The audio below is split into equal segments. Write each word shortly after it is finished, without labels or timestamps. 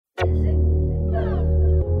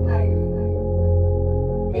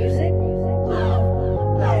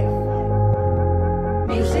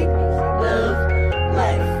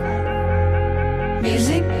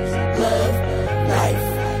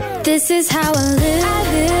This is how I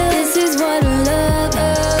live. This is what I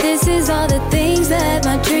love. This is all the things that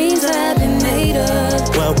my dreams have been made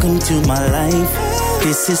of. Welcome to my life.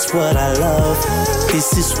 This is what I love.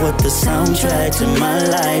 This is what the soundtrack to my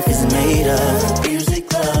life is made of. Music,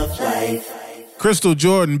 love, life. Crystal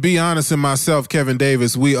Jordan, Be Honest, and myself, Kevin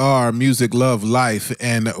Davis, we are Music, Love, Life,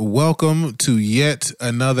 and welcome to yet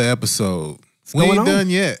another episode. We ain't done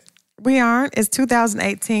yet. We aren't. It's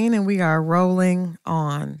 2018, and we are rolling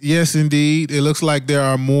on. Yes, indeed. It looks like there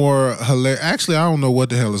are more hilarious. Actually, I don't know what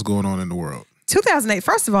the hell is going on in the world. 2008,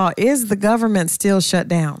 first of all, is the government still shut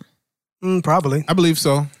down? Probably. I believe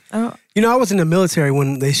so. Oh. You know, I was in the military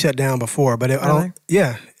when they shut down before, but Really?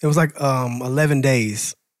 it was like 11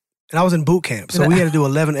 days. And I was in boot camp, so we had to do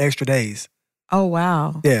 11 extra days. Oh,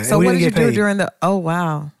 wow. Yeah, So and we what didn't did you get do paid. during the, oh,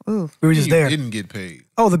 wow. Ooh. We were just there. Didn't get paid.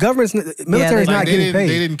 Oh, the military is not getting paid.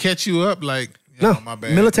 They didn't catch you up like, No, my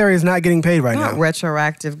bad. military is not getting paid right Not now.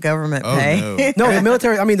 retroactive government Oh, pay. no. No, the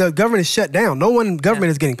military, the government is shut down. No one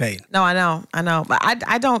government is getting paid. No, I know. But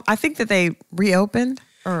I think that they reopened.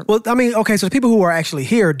 Well, okay, so the people who are actually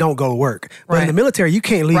here don't go to work. But in Right. the military, you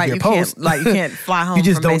can't leave your post. You can't fly home You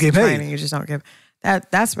just from don't basic get paid. training. You just don't get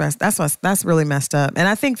that's really messed up. And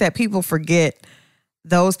I think that people forget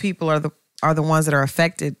those people are the ones that are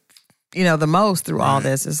affected, the most through all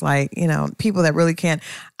this. It's like, people that really can't.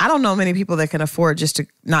 I don't know many people that can afford just to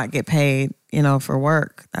not get paid, for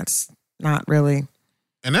work. That's not really.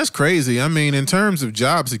 And that's crazy. I mean, in terms of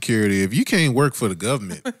job security, if you can't work for the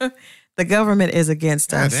government. The government is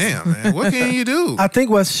against us. Damn, man. What can you do? I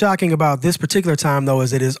think what's shocking about this particular time, though,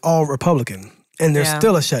 is it is all Republican. And there's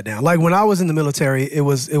still a shutdown. Like when I was in the military, it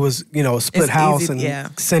was a split House easy,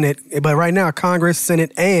 and Senate. But right now, Congress,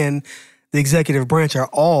 Senate, and the executive branch are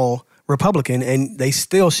all Republican, and they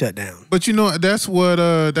still shut down. But that's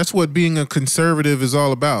what being a conservative is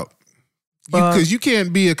all about. Because you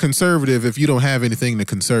can't be a conservative if you don't have anything to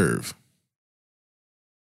conserve.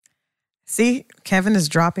 See, Kevin is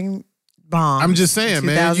dropping bombs. I'm just saying,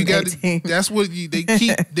 man. You got. 2018. That's what they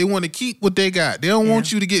keep. They want to keep what they got. They don't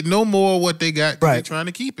want you to get no more of what they got. 'Cause they're trying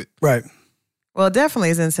to keep it. Right. Well, it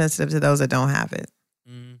definitely is insensitive to those that don't have it.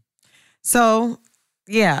 Mm-hmm. So,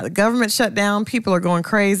 the government shut down. People are going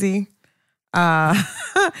crazy.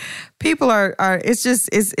 People are.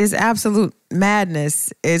 It's absolute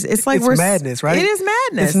madness. It's like it's madness, right? It is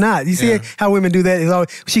madness. It's not. You see how women do that? It's always,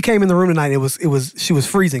 she came in the room tonight. She was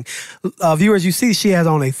freezing. Viewers, you see, she has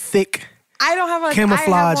on a thick. I don't have a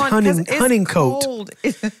camouflage hunting coat. Cold.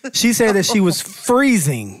 She said that she was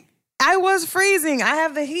freezing. I was freezing. I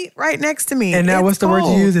have the heat right next to me. And now, what's the word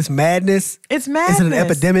you use? It's madness. It's madness. It's an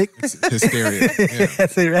epidemic. It's hysteria. Yeah.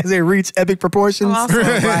 Has it reached epic proportions? I'm also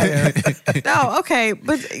a writer. No, okay,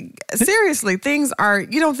 but seriously, things are.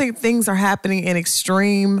 You don't think things are happening in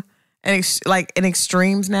extremes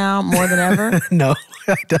now more than ever? No,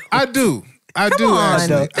 I don't. I do. Come on.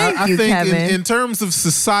 Actually. Thank I you, think Kevin. in terms of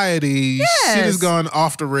society, shit has gone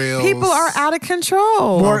off the rails. People are out of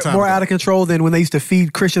control. More out of control than when they used to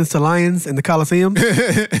feed Christians to lions in the Coliseum.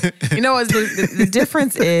 You know what the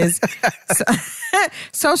difference is?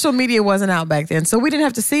 Social media wasn't out back then, so we didn't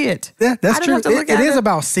have to see it. Yeah, that's I didn't true. have to look It at is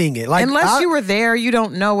about seeing it. Like unless you were there, you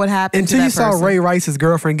don't know what happened until to that you saw person. Ray Rice's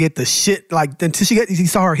girlfriend get the shit. Like until you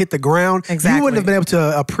saw her hit the ground. Exactly. You wouldn't have been able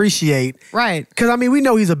to appreciate. Right. Because we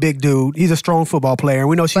know he's a big dude. He's a strong football player. And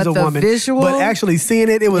we know she's But a the woman. visual- But actually seeing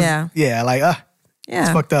it, it was it's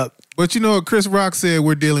fucked up. But you know what Chris Rock said?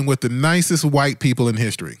 We're dealing with the nicest white people in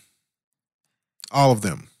history. All of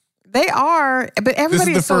them. They are, but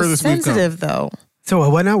everybody is so furthest we've come. sensitive, though. So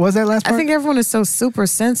what now? What was that last part? I think everyone is so super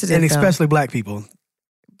sensitive, and though. especially black people.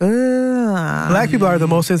 Black people are the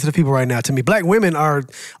most sensitive people right now to me. Black women are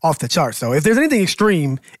off the charts, though. If there's anything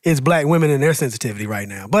extreme, it's black women and their sensitivity right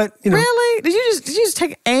now. But Really? Did you just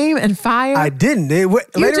take aim and fire? I didn't.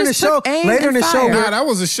 Later in the show, Nah, that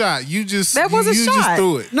was a shot. You just That was a you shot. just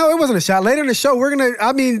threw it. No, it wasn't a shot. Later in the show, we're gonna.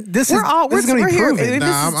 This is going to be here. proven.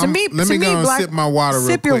 Nah, let me go and sip my water real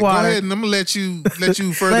sip quick. your water. Go ahead, and I'm gonna let you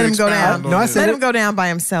further Let him go expound down. on No, I this. said Let it. him go down by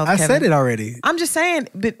himself. I Kevin. said it already. I'm just saying,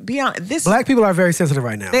 but beyond this, Black people are very sensitive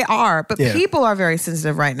right now. they are, but Yeah. people are very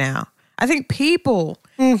sensitive right now. I think people,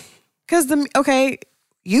 because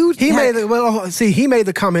He made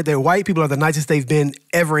the comment that white people are the nicest they've been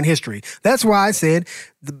ever in history. That's why I said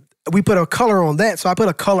we put a color on that. So I put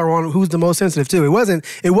a color on who's the most sensitive too. It wasn't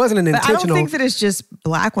an But intentional. I don't think that it's just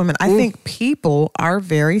black women. I think people are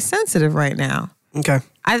very sensitive right now. Okay.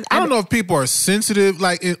 I don't know if people are sensitive.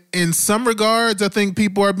 Like in some regards, I think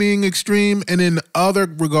people are being extreme, and in other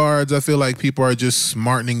regards, I feel like people are just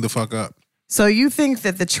smartening the fuck up. So you think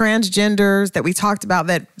that the transgenders that we talked about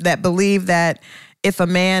that believe that if a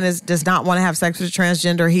man does not want to have sex with a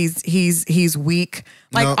transgender, he's weak.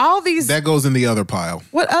 Like all these. That goes in the other pile.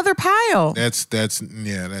 What other pile? That's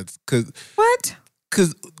because what?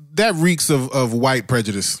 Because that reeks of white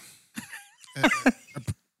prejudice.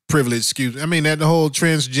 Privilege, excuse me. I mean, that the whole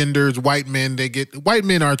transgenders, white men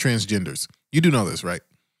are transgenders. You do know this, right?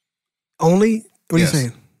 Only? What are you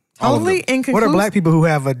saying? Totally inconclusive. What are black people who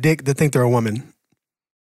have a dick that think they're a woman?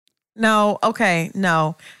 No, okay,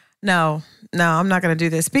 no, I'm not going to do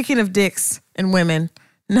this. Speaking of dicks and women,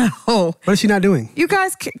 no. What is she not doing? You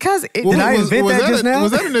guys, because... Did I invent that just now?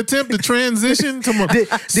 Was that an attempt to transition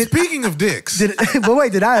to speaking of dicks? But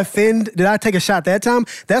wait, did I offend? Did I take a shot that time?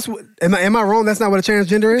 That's what. Am I wrong? That's not what a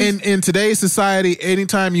transgender is? In today's society,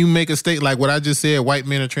 anytime you make a statement like what I just said, white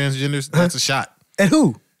men are transgenders, that's a shot. At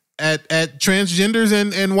who? At transgenders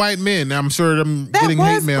and white men. I'm sure I'm getting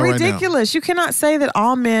hate mail right now. That was ridiculous. You cannot say that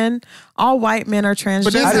all white men are transgender.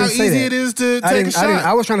 But that's how easy it is to take a shot.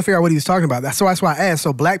 I was trying to figure out what he was talking about. So that's why I asked.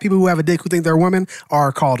 So black people who have a dick who think they're a woman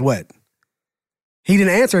are called what? He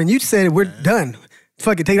didn't answer, and you said we're done.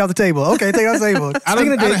 Fuck it, take it off the table. Okay, take it off the table. I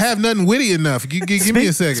don't have nothing witty enough. Give me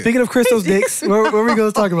a second. Speaking of Crystal's dicks, where are we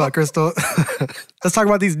going to talk about, Crystal? Let's talk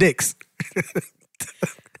about these dicks.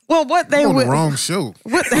 Well, what they on will, the wrong show.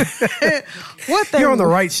 What they You're on the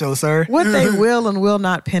right show, sir. What they will and will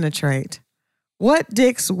not penetrate. What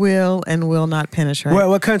dicks will and will not penetrate.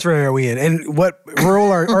 What country are we in? And what rural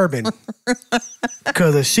or urban?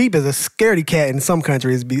 Because a sheep is a scaredy cat in some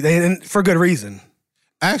countries, and for good reason.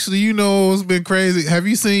 Actually, you know what's been crazy? Have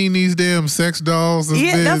you seen these damn sex dolls?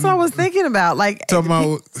 That's what I was thinking about. Like,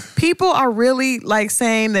 people are really like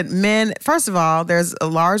saying that men, first of all, there's a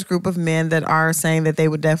large group of men that are saying that they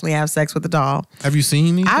would definitely have sex with a doll. Have you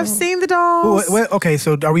seen these? I've seen the dolls. Okay,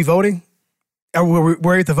 so are we voting? Are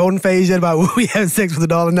we at the voting phase yet about will we have sex with a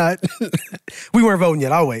doll or not? We weren't voting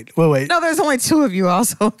yet. I'll wait. We'll wait. No, there's only two of you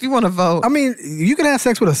also if you want to vote. I mean, you can have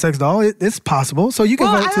sex with a sex doll. It's possible. So you can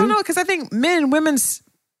vote too. I don't know, because I think men and women's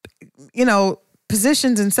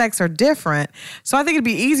positions in sex are different. So I think it'd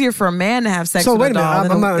be easier for a man to have sex with a doll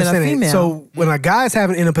than a female. So when a guy's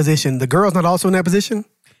having in a position, the girl's not also in that position?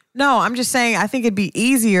 No, I'm just saying I think it'd be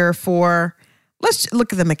easier for, let's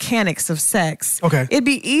look at the mechanics of sex. Okay. It'd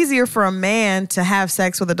be easier for a man to have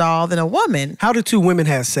sex with a doll than a woman. How do two women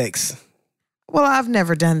have sex? Well, I've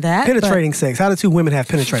never done that. Penetrating sex. How do two women have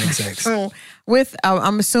penetrating sex?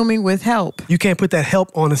 I'm assuming with help. You can't put that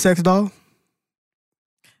help on a sex doll?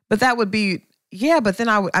 But that would be, but then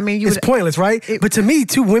it's pointless, right? But to me,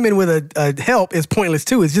 two women with a help is pointless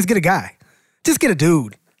too. It's just get a guy. Just get a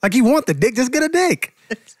dude. Like you want the dick, just get a dick.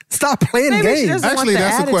 Stop playing games. Actually,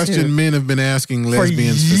 that's a question men have been asking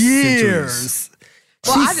lesbians for years.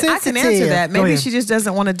 Well, I can answer that. Maybe she just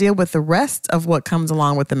doesn't want to deal with the rest of what comes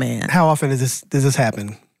along with the man. How often does this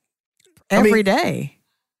happen? Every day.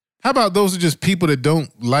 How about those are just people that don't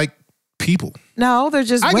like people? No, they're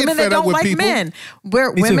just women that don't like men.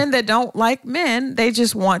 Women that don't like men, they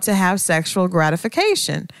just want to have sexual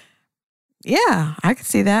gratification. Yeah, I can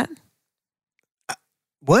see that.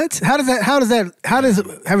 What? How does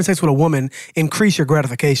having sex with a woman increase your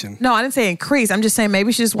gratification? No, I didn't say increase. I'm just saying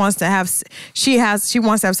maybe she just wants to have she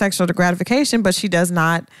wants to have sexual gratification, but she does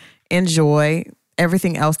not enjoy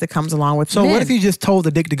everything else that comes along with men. So what if you just told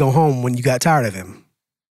the dick to go home when you got tired of him?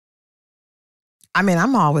 I mean,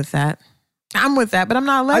 I'm all with that. I'm with that, but I'm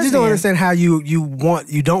not a lesbian. I just don't understand how you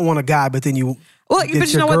don't want a guy, but then you. Well,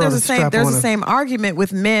 but you know what? There's the same argument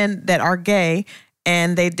with men that are gay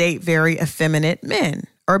and they date very effeminate men,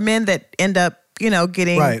 or men that end up,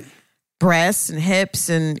 getting breasts and hips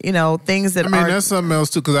and things that. That's something else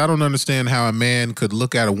too, because I don't understand how a man could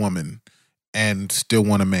look at a woman and still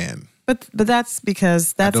want a man. But that's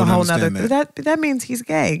because that's a whole nother. That means he's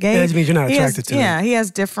gay. Gay. That means you're not attracted to him. Yeah,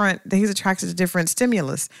 he's attracted to different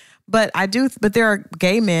stimulus. But there are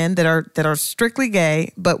gay men that are strictly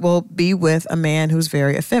gay, but will be with a man who's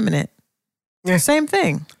very effeminate. Yeah. Same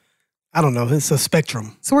thing. I don't know. It's a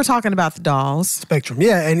spectrum. So we're talking about the dolls. Spectrum.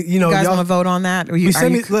 Yeah, and you guys want to vote on that?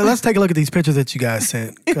 Let's take a look at these pictures that you guys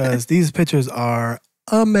sent, because these pictures are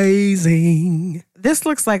amazing. This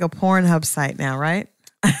looks like a Pornhub site now, right?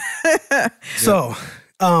 So,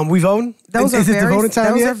 we voting? Is it the voting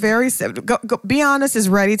time yet? Those are very... Be Honest is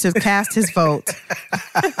ready to cast his vote.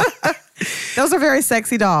 Those are very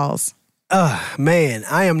sexy dolls. Man,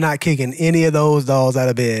 I am not kicking any of those dolls out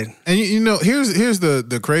of bed. And here's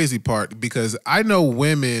the crazy part, because I know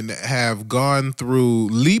women have gone through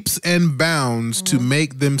leaps and bounds to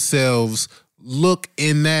make themselves look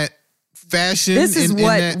in that fashion. This is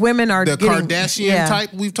what women are the getting, Kardashian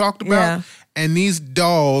type we've talked about. Yeah. And these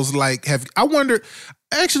dolls I wonder,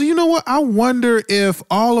 Actually, you know what? I wonder if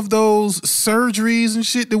all of those surgeries and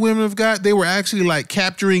shit that women have got, they were actually like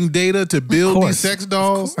capturing data to build these sex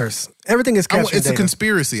dolls. Of course. Everything is capturing It's data. a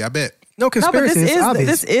conspiracy, I bet. No conspiracy. It's obvious.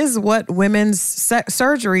 This is what women's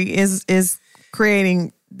surgery is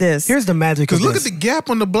creating this. Here's the magic of Because this. look at the gap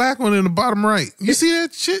on the black one in the bottom right. You see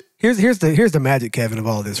that shit? Here's the magic, Kevin, of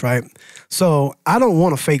all this, right? So I don't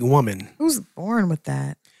want a fake woman. Who's born with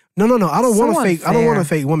that? No. I don't So want a fake. I don't want a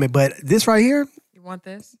fake woman. But this right here, You want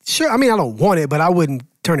this? sure. I mean, I don't want it, but I wouldn't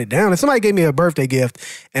turn it down. If somebody gave me a birthday gift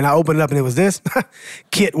and I opened it up and it was this,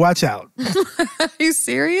 Kit, watch out. Are you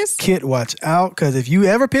serious? Kit, watch out. Because if you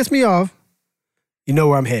ever piss me off, you know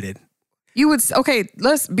where I'm headed. You would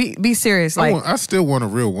let's be serious. Like, I still want a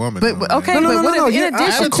real woman. but though, okay, man. No, but what if, yeah, in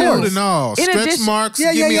addition of course. to and all. in Stretch addition- marks.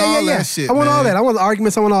 Give me all that shit. I want all man. that. I want the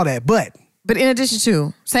arguments. I want all that. But in addition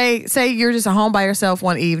to say you're just at home by yourself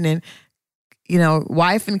one evening, you know,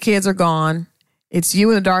 wife and kids are gone. It's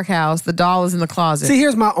you in a dark house. The doll is in the closet. see,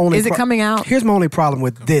 here's my only. Is it coming out? Here's my only problem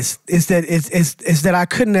with this is that it's that I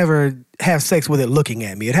could never have sex with it looking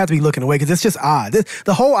at me. It had to be looking away because it's just odd.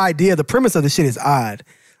 The whole idea, the premise of the shit is odd.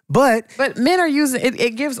 But men are using it.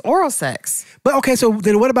 It gives oral sex. okay. So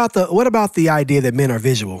then, what about the idea that men are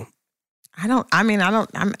visual?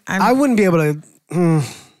 I wouldn't be able to.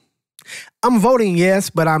 I'm voting yes,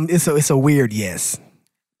 but it's a weird yes.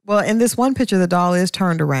 Well, in this one picture, the doll is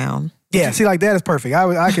turned around. Yeah, see, like that is perfect.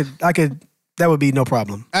 I could. That would be no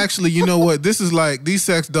problem. Actually, you know what? This is like these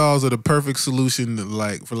sex dolls are the perfect solution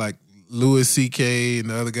for Louis C.K. and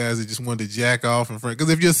the other guys that just wanted to jack off in front.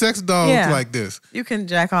 Because if your sex doll looks like this, You can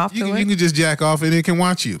jack off you to it. can just jack off and it can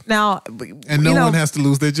watch you. Now, And no one has to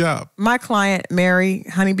lose their job. My client, Mary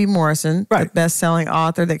Honeybee Morrison, the Right. best-selling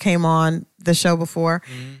author that came on the show before,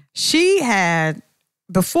 she had,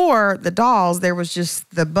 before the dolls, there was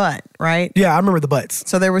just the butt, right? Yeah, I remember the butts.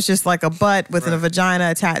 So there was just like a butt with a vagina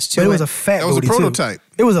attached to But it. it was a fat That was a booty too. prototype.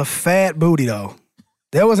 It was a fat booty though.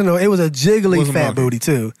 It was a jiggly Wasn't fat monkey. booty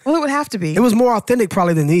too. Well, it would have to be. It was more authentic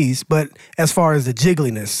probably than these, but as far as the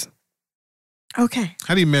jiggliness. Okay.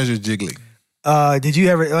 How do you measure jiggly? Did you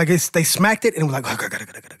ever they smacked it and it was like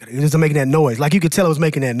it was just making that noise. Like you could tell it was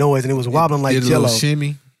making that noise and it was wobbling like Did a jello. little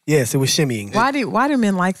shimmy? Yes, it was shimmying. Why do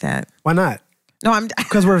men like that? Why not? No, I'm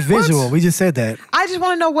Because we're visual. We just said that. I just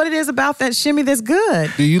want to know what it is about that shimmy that's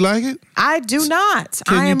good. Do you like it? I do not.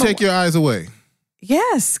 Can you take your eyes away?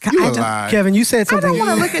 Yes. You I a don't- lie. Kevin, you said I something. don't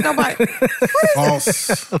want to look at nobody.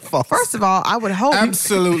 False. First of all, I would hope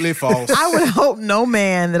Absolutely false. I would hope no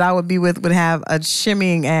man that I would be with would have a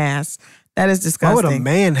shimmying ass. That is Why disgusting. would a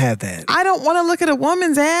man have that? I don't want to look at a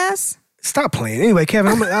woman's ass. Stop playing. Anyway,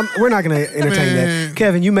 Kevin, we're not going to entertain that.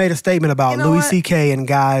 Kevin, you made a statement about You know Louis what? C.K. and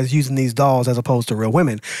guys using these dolls as opposed to real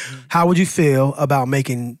women. How would you feel about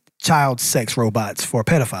making child sex robots for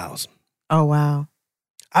pedophiles? Oh wow!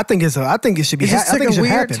 I think it should be. It just I took think it a should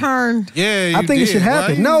weird happen. turn. Yeah, you I think it should did. Why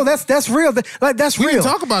happen. you- No, that's real. That's we real. didn't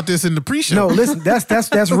talk about this in the pre-show. No, listen, that's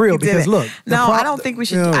real We did because it. look. the No, I don't think we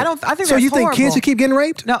should. I think So that's you think horrible. kids should keep getting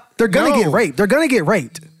raped? No. they're gonna No. get raped. They're gonna get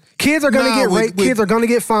raped. Kids are gonna Nah, get with- raped. with- Kids are gonna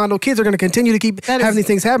get fondled. Kids are gonna continue to keep That is- having these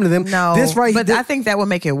things happen to them. No, this right. but thi- I think that would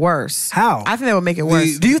make it worse. How? I think that would make it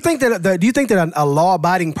worse. Do you think that a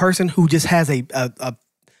law-abiding person who just has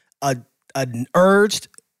an urge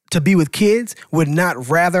to be with kids would not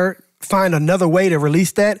rather find another way to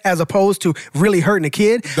release that as opposed to really hurting a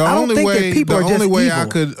kid? The I don't only think way, that people the are just only way evil. I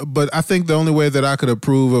could, but I think the only way that I could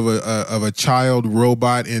approve of a child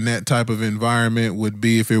robot in that type of environment would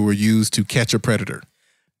be if it were used to catch a predator.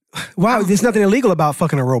 Wow, there's nothing illegal about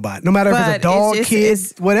fucking a robot, no matter if it's But a dog, it's- kid,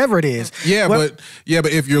 it's- whatever it is. Yeah, What-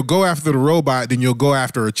 but if you'll go after the robot, then you'll go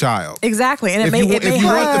after a child. Exactly, and If you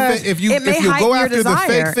go after the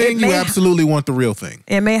fake thing, you absolutely want the real thing.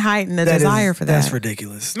 It may heighten the desire for that. That's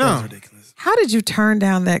ridiculous. No. That's ridiculous. How did you turn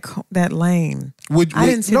down that lane? I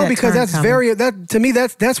didn't see No, that because turn that's coming. to me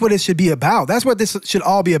that's what it should be about. That's what this should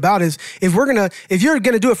all be about. Is if you're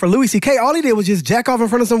gonna do it for Louis C.K., all he did was just jack off in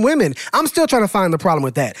front of some women. I'm still trying to find the problem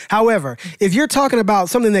with that. However, if you're talking about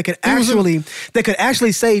something that could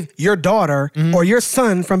actually save your daughter or your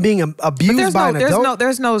son from being abused by an adult,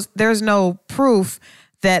 there's no proof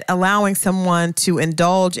that allowing someone to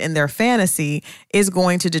indulge in their fantasy is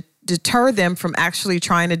going to deter them from actually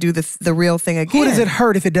trying to do the real thing again. who does it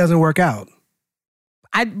hurt if it doesn't work out?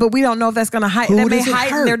 But we don't know if that's going to heighten. Who That may does it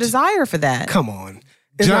heighten their hurt? desire for that. Come on,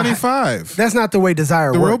 It's Johnny not- 5. That's not the way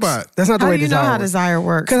desire The works. robot. That's not the How way do you know desire how works. desire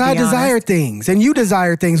works? Because I be desire honest? things and you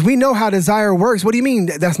desire things. We know how desire works. What do you mean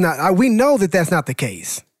that's not? We know that that's not the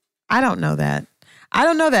case. I don't know that.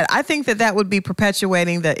 I think that would be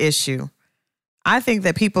perpetuating the issue. I think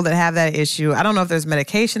that people that have that issue, I don't know if there's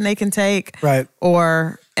medication they can take. Right.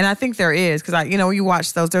 And And I think there is, because you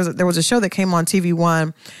watch those. There was a show that came on TV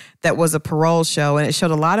One that was a parole show, and it showed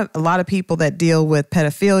a lot of people that deal with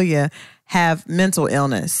pedophilia have mental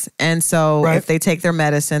illness, and so if they take their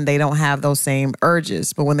medicine, they don't have those same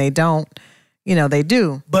urges. But when they don't, they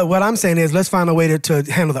do. But what I'm saying is, let's find a way to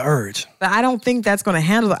handle the urge. But I don't think that's going to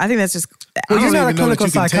handle it. I think that's just. Well, you're not a clinical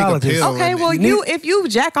psychologist. Okay, well, if you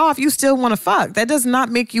jack off, you still want to fuck. That does not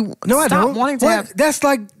make you stop wanting to have. That's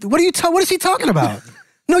like, what is she talking about?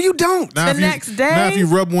 No, you don't. Now, next day. Now, if you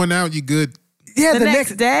rub one out, you good. Yeah, the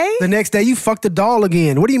next day? The next day, you fuck the doll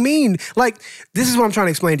again. What do you mean? Like, this is what I'm trying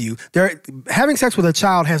to explain to you. Having sex with a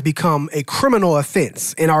child has become a criminal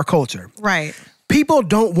offense in our culture. Right. People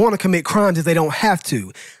don't want to commit crimes if they don't have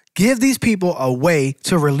to. Give these people a way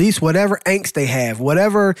to release whatever angst they have,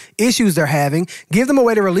 whatever issues they're having. Give them a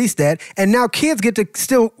way to release that. And now kids get to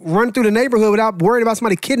still run through the neighborhood without worrying about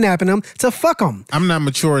somebody kidnapping them to fuck them. I'm not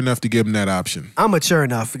mature enough to give them that option. I'm mature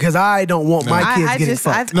enough because I don't want my kids getting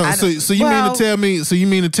fucked. So you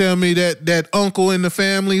mean to tell me that uncle in the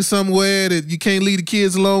family somewhere that you can't leave the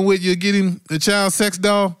kids alone with, you're getting a child sex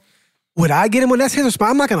doll? Would I get him one? That's his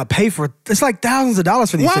response. I'm not going to pay for it. It's like thousands of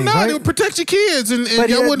dollars for these things. Why not? Right? It would protect your kids and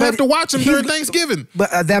you wouldn't have to watch them during Thanksgiving.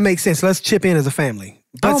 But that makes sense. Let's chip in as a family.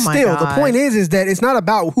 But still, the point is that it's not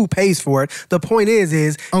about who pays for it. The point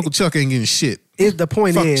is Uncle Chuck ain't getting shit. The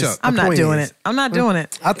point Fuck is, Chuck. I'm not doing it. I'm not doing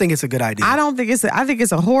it. I think it's a good idea. I think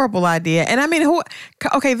it's a horrible idea. And I mean,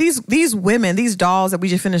 these women, these dolls that we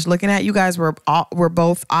just finished looking at, you guys were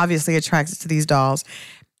both obviously attracted to these dolls.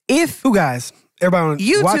 Who guys?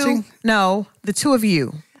 Everybody watching? Two? No, the two of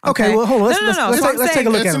you. Okay, well, hold on. Let's take a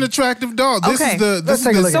look at It's an attractive doll. Let's take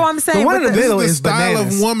a look. So I'm saying the one in the middle is is the style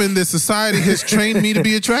bananas. of woman that society has trained me to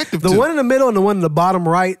be attractive to. The one in the middle and the one in the bottom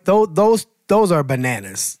right, those are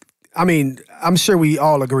bananas. I mean, I'm sure we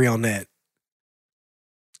all agree on that.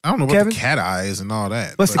 I don't know about Kevin? the cat eyes and all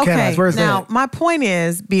that. What's the cat eyes? Where's that? Now, my point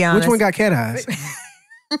is, be honest. Which one got cat eyes?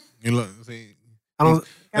 You look, see, I don't.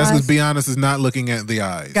 that's because Be Honest is not looking at the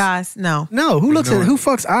eyes. Guys, no. No, who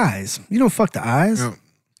fucks eyes? You don't fuck the eyes. No.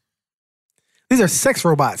 These are sex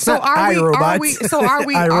robots, So not eye robots.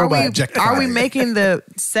 are we making the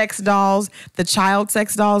sex dolls, the child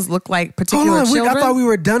sex dolls, look like particular Hold on, children? I thought we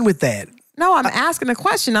were done with that. No, I'm asking a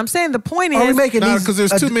question. I'm saying the point Are we is, making these? Because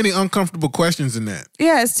there's too many uncomfortable questions in that.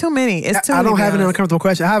 yeah, it's too many. It's too I many. don't have an Beyonce. uncomfortable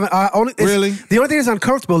question. Really? The only thing that's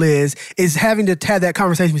uncomfortable is having to have that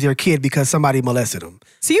conversation with your kid because somebody molested them.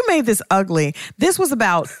 So you made this ugly. This was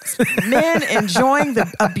about men enjoying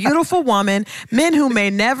a beautiful woman, men who may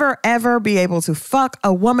never ever be able to fuck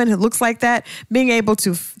a woman who looks like that, being able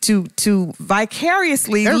to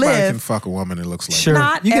vicariously Everybody live. can fuck a woman that looks like Sure,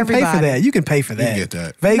 Not you can pay for everybody. that. You can pay for that. You get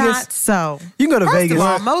that. Vegas. Not so. You can go to First Vegas. of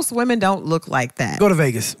all, most women don't look like that. Go to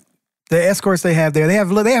Vegas. The escorts they have there, they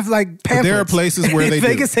have like pamphlets. But there are places where they do.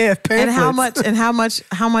 Vegas they have pamphlets. And how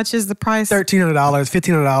much is the price? $1,300,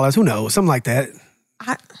 $1,500, who knows, something like that.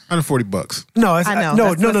 $140. No, it's, I know.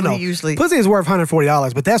 no. That's what we usually- Pussy is worth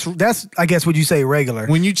 $140, but that's I guess what you say regular.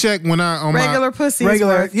 When you check on Regular my pussy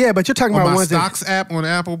Regular, is worth. yeah, but you're talking on about my ones that. stocks app on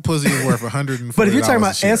Apple, pussy is worth $140. But if you're talking a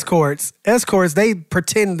about share. escorts, they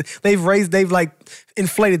pretend they've like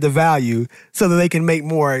inflated the value so that they can make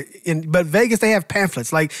more. But Vegas, they have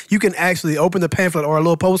pamphlets. Like you can actually open the pamphlet or a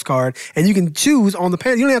little postcard, and you can choose on the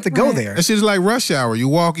pamphlet. You don't have to go there. That shit's like Rush Hour. You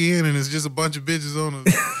walk in and it's just a bunch of bitches on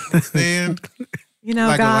a stand. You know,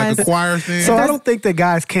 like guys. a choir stand. So I don't think that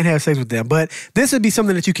guys can't have sex with them, but this would be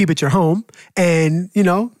something that you keep at your home, and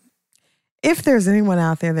If there's anyone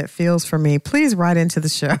out there that feels for me, please write into the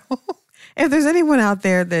show. If there's anyone out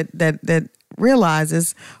there that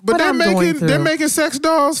realizes But what I'm going through. they're making sex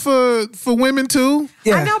dolls for women too.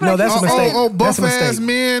 yeah, I know, but no, I that's a can't- mistake. Oh, that's buff a mistake. ass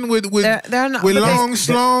men with They're not- with but they- long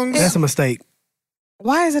schlongs. That's a mistake.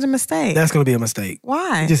 Why is it a mistake? That's going to be a mistake.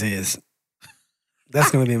 Why? It just is. That's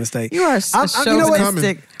going to be a mistake. You are you know what?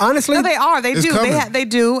 chauvinistic. Honestly, No, they are. They It's do. coming. They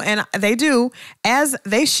do, and they do as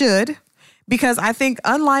they should. Because I think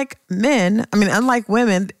unlike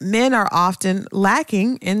women, men are often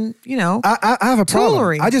lacking in, I have a problem.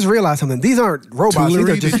 Toolery. I just realized something. These aren't robots. These are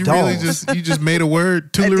Toolery? just Did you dolls. really you just made a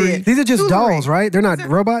word? Toolery? did. These are just Toolery. dolls, right? They're not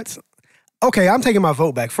robots. Okay, I'm taking my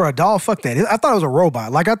vote back. For a doll, fuck that. I thought it was a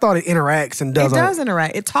robot. Like I thought it interacts and it does. does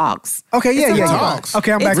interact. It talks. Okay, yeah. talks.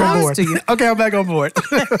 Okay, I'm It back on talks board. to you. Okay, I'm back on board.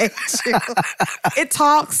 It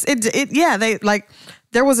talks. They like.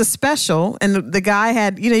 There was a special, and the guy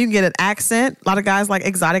had, you can get an accent. A lot of guys like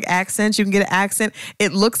exotic accents. You can get an accent.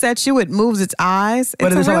 It looks at you. It moves its eyes.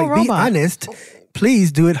 But It's it's a real like, be robot. honest.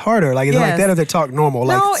 Please do it harder. Like, is it like Yes. that or they talk normal,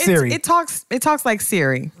 like No, Siri? it talks like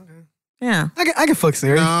Siri. Yeah. I can fuck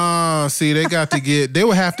Siri. No, see, they would have to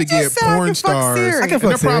get said I porn can fuck stars. Siri. I can And fuck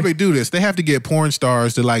they'll Siri. probably do this. They have to get porn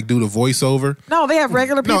stars to like do the voiceover. No, they have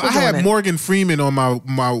regular people No, I doing have it. Morgan Freeman on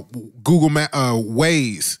my Google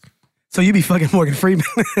Waze. So you be fucking Morgan Freeman.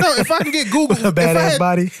 No, if I can get Google, With a badass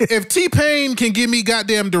body. If T-Pain can give me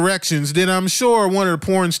goddamn directions, then I'm sure one of the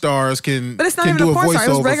porn stars can. But it's not can even do a porn star, it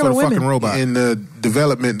was voiceover regular for the women. fucking robot in the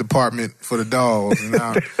development department for the dolls. And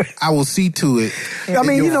I will see to it. I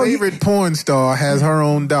mean, your favorite porn star has her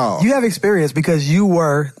own doll. You have experience because you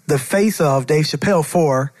were the face of Dave Chappelle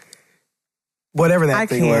for whatever that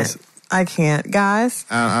thing was. I can't, guys.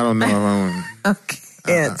 I don't know if I want. I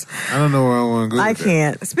can't. I don't know where I want to go. I with that.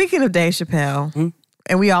 can't. Speaking of Dave Chappelle,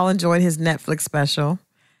 and we all enjoyed his Netflix special.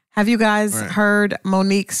 Have you guys heard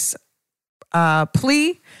Monique's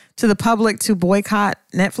plea to the public to boycott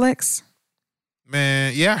Netflix?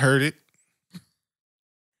 Man, yeah, I heard it.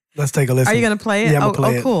 Let's take a listen. Are you going to play it? Yeah, I'm gonna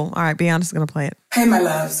play it. Cool. All right, Beyonce's going to play it. Hey, my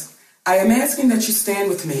loves. I am asking that you stand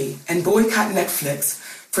with me and boycott Netflix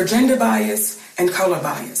for gender bias and color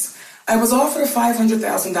bias. I was offered a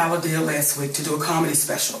 $500,000 deal last week to do a comedy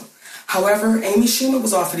special. However, Amy Schumer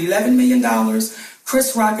was offered $11 million,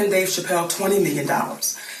 Chris Rock and Dave Chappelle $20 million.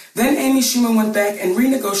 Then Amy Schumer went back and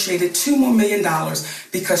renegotiated $2 more million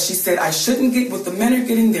because she said I shouldn't get what the men are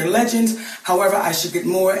getting, they're legends. However, I should get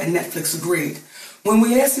more, and Netflix agreed. When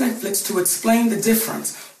we asked Netflix to explain the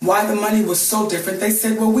difference, why the money was so different, they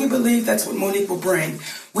said, well, we believe that's what Monique will bring.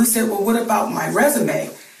 We said, well, what about my resume?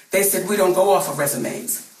 They said, we don't go off of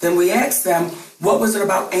resumes. Then we asked them, what was it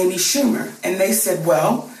about Amy Schumer? And they said,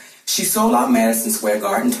 well, she sold out Madison Square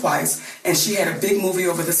Garden twice, and she had a big movie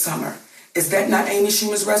over the summer. Is that not Amy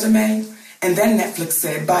Schumer's resume? And then Netflix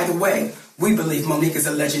said, by the way, we believe Monique is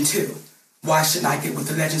a legend too. Why shouldn't I get what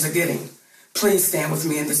the legends are getting? Please stand with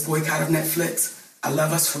me in this boycott of Netflix. I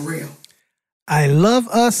love us for real. I love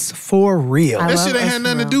us for real. That shit ain't had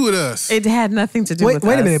nothing to do with us. It had nothing to do with us.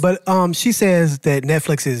 Wait a minute, but she says that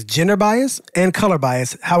Netflix is gender bias and color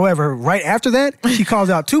bias. However, right after that, she calls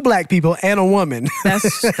out 2 black people and a woman.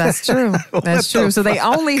 That's true. That's true. So they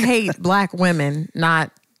only hate black women,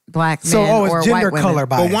 not black men it's or gender white women. color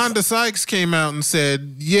bias. But Wanda Sykes came out and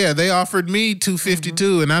said, yeah, they offered me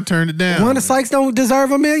 $252 and I turned it down. Wanda Sykes don't deserve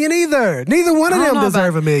 $1 million either. Neither one of I don't them know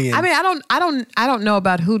deserve $1 million. I mean, I don't know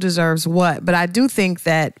about who deserves what, but I do think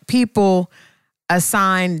that people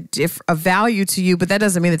assign a value to you, but that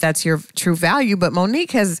doesn't mean that that's your true value. But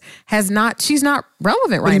Monique has not. She's not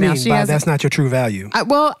relevant what do right you now. mean She by has that's not your true value?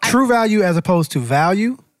 true value as opposed to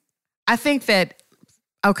value. I think that.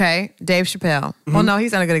 Okay, Dave Chappelle. Well, no,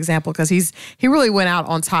 he's not a good example because he really went out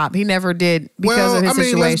on top. He never did because of his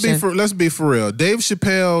situation. Let's be for real. Dave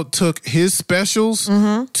Chappelle took his specials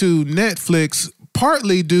to Netflix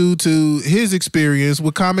partly due to his experience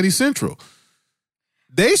with Comedy Central.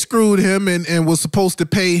 They screwed him and was supposed to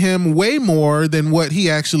pay him way more than what he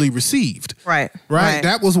actually received. Right.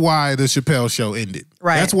 That was why the Chappelle show ended.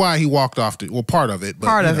 Right. That's why he walked off. Part of it. But,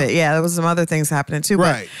 part of it, yeah. There was some other things happening too.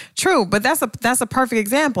 Right. But, true, but that's a perfect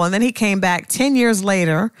example. And then he came back 10 years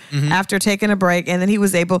later after taking a break, and then he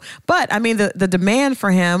was able. But I mean, the demand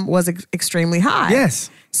for him was extremely high. Yes.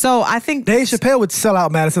 So I think Dave Chappelle would sell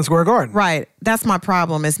out Madison Square Garden. Right. That's my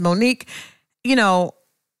problem. Is Monique? You know,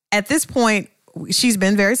 at this point, she's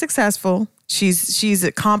been very successful. She's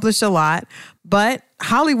accomplished a lot, but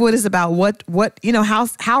Hollywood is about what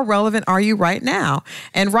how relevant are you right now?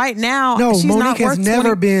 And right now, she's Monique not has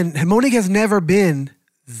never been. Monique has never been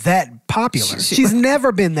that popular. She's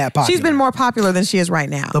never been that popular. She's been more popular than she is right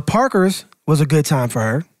now. The Parkers was a good time for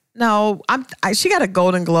her. No, she got a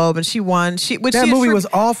Golden Globe and she won. That movie was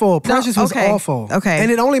awful. Precious was awful. Okay,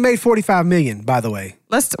 and it only made $45 million, by the way.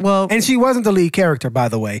 And she wasn't the lead character, by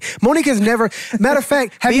the way. Monique has never. Matter of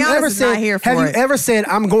fact, have you ever said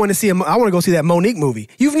I'm going to see I want to go see that Monique movie?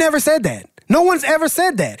 You've never said that. No one's ever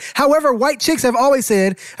said that. However, white chicks have always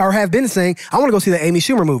said or have been saying, I want to go see the Amy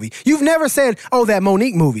Schumer movie. You've never said, oh, that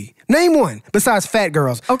Monique movie. Name one besides Fat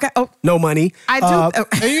Girls. Okay. Oh, No Money. I do.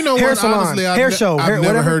 And you know hair what? salon, Honestly, hair show. I've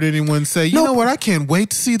never heard anyone say, you know what? I can't wait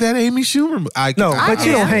to see that Amy Schumer movie. But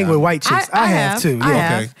you don't hang with white chicks. I have too.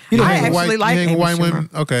 Yeah. Okay. You don't I hang with actually like Amy white Schumer. women.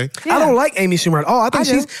 Okay. Yeah. I don't like Amy Schumer at all.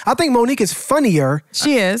 I think Monique is funnier.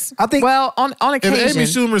 She is. I think. Well, on occasion. If Amy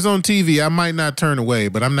Schumer's on TV, I might not turn away,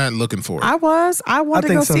 but I'm not looking for it. I wanted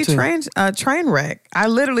to go see too. Trainwreck. I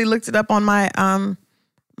literally looked it up on my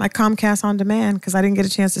my Comcast On Demand because I didn't get a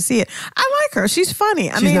chance to see it. I like her. She's funny.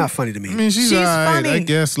 She's not funny to me. I mean, she's all right, funny. I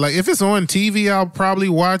guess. Like, if it's on TV, I'll probably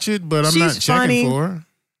watch it, but I'm not checking for her.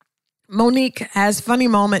 Monique has funny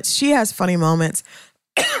moments. She has funny moments.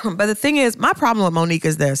 But the thing is, my problem with Monique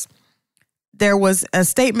is this. There was a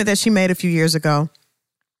statement that she made a few years ago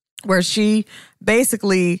where she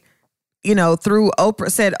basically, through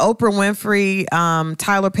Oprah, said Oprah Winfrey,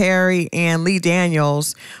 Tyler Perry, and Lee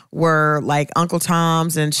Daniels were like Uncle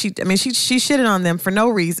Toms. And she shitted on them for no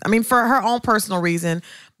reason. I mean, for her own personal reason.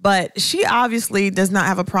 But she obviously does not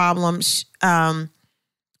have a problem, throwing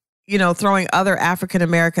other African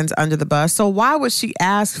Americans under the bus. So why would she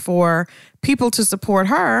ask for people to support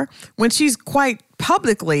her when she's quite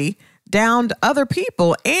publicly downed other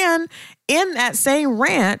people? And in that same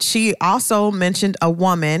rant, she also mentioned a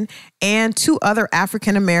woman and 2 other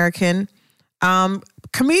African American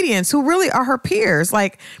comedians who really are her peers.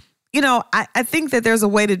 Like, I think that there's a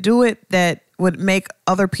way to do it that would make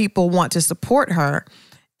other people want to support her.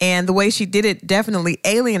 And the way she did it definitely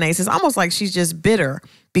alienates. It's almost like she's just bitter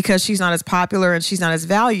because she's not as popular and she's not as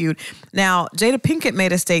valued. Now, Jada Pinkett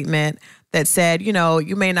made a statement that said,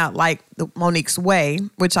 you may not like Monique's way,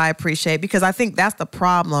 which I appreciate, because I think that's the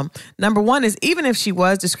problem. Number one is, even if she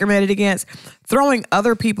was discriminated against, throwing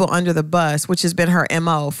other people under the bus, which has been her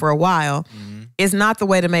MO for a while, is not the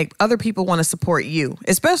way to make other people want to support you.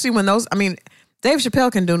 Especially when Dave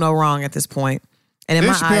Chappelle can do no wrong at this point. And in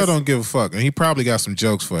Dave my Chappelle eyes, don't give a fuck, and he probably got some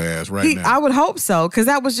jokes for her ass now. I would hope so, because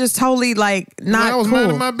that was just totally not I was cool.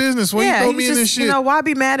 minding my business. Why you throw me in this shit? Why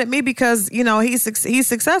be mad at me because he's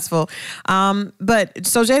successful? But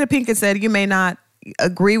so Jada Pinkett said, you may not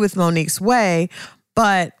agree with Monique's way,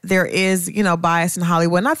 but there is bias in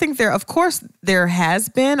Hollywood, and I think there has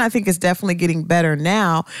been. I think it's definitely getting better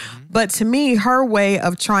now. But to me, her way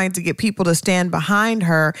of trying to get people to stand behind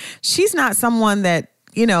her, she's not someone that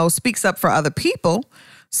speaks up for other people.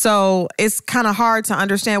 So it's kind of hard to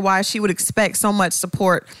understand why she would expect so much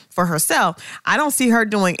support for herself. I don't see her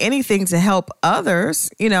doing anything to help others,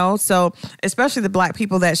 so especially the Black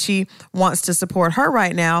people that she wants to support her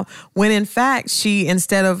right now, when in fact she,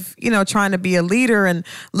 instead of, trying to be a leader and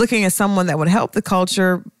looking at someone that would help the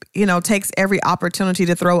culture, takes every opportunity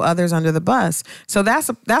to throw others under the bus. So that's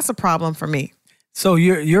a problem for me. So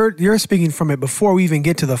you're speaking from it before we even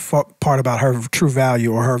get to the part about her true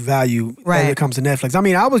value or her value when it comes to Netflix. I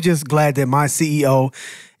mean, I was just glad that my CEO,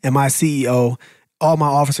 all my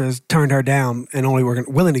officers turned her down and only were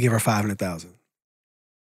willing to give her $500,000.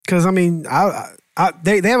 Because I mean, they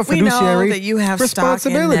have a fiduciary we know that you have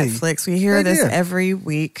responsibility. Stock in Netflix. We hear this every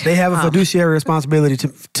week. They have a fiduciary responsibility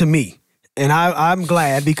to me, and I'm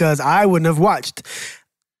glad, because I wouldn't have watched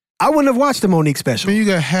the Monique special. I mean, you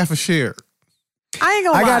got half a share. I ain't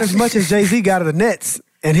gonna lie. I got as much as Jay-Z got of the Nets.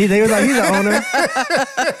 And they was like, he's the owner.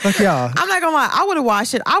 Fuck y'all. I'm not gonna lie. I would have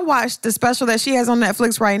watched it. I watched the special that she has on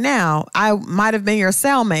Netflix right now. I might have been your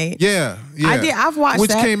cellmate. Yeah. I did. I've watched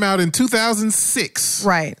Which that. came out in 2006.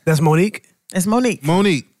 Right. That's Monique? It's Monique.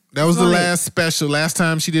 That was the last special. Last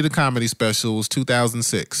time she did a comedy special was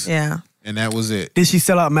 2006. Yeah. And that was it. Did she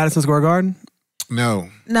sell out Madison Square Garden?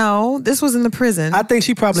 No, this was in the prison. I think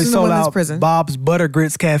she probably sold out Bob's Butter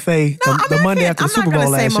Grits Cafe the Monday after the Super Bowl last year. I'm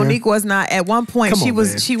not going to say Monique was not. At one point, she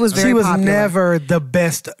was very popular. She was never the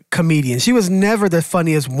best comedian. She was never the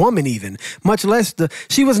funniest woman even, much less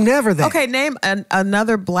she was never that. Okay, name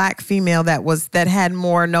another Black female that had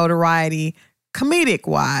more notoriety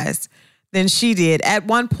comedic-wise than she did at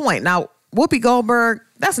one point. Now, Whoopi Goldberg,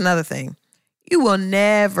 that's another thing. You will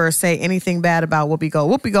never say anything bad about Whoopi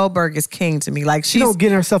Goldberg. Whoopi Goldberg is king to me. Like, she don't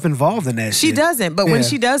get herself involved in that. She doesn't. But when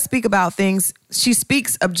she does speak about things, she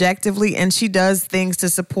speaks objectively and she does things to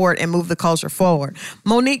support and move the culture forward.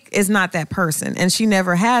 Monique is not that person, and she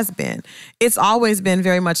never has been. It's always been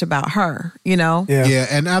very much about her, Yeah,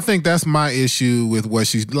 and I think that's my issue with what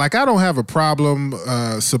she's like. I don't have a problem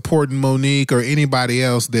supporting Monique or anybody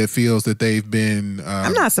else that feels that they've been.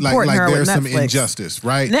 I'm not supporting her there's with some Netflix. Injustice,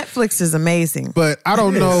 right? Netflix is amazing. But I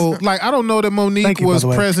don't know. I don't know that Monique was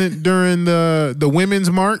present during the Women's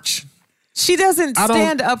March. She doesn't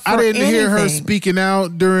stand up for anything. I didn't hear her speaking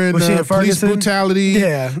out during police brutality.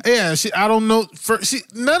 Yeah. I don't know.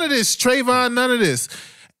 None of this, Trayvon, none of this.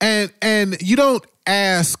 And you don't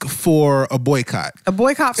ask for a boycott. A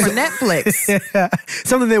boycott for Netflix.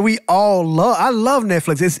 Something that we all love. I love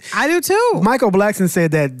Netflix. I do too. Michael Blackson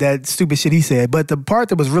said that stupid shit he said. But the part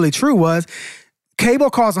that was really true was,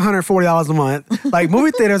 cable costs $140 a month. Like,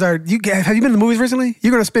 movie theaters have you been to the movies recently?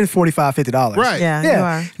 You're going to spend $45, $50. Right. Yeah. You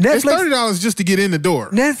are. Netflix, it's $30 just to get in the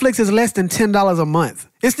door. Netflix is less than $10 a month.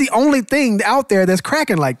 It's the only thing out there that's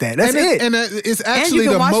cracking like that. That's it. And it's actually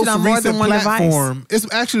the most recent platform.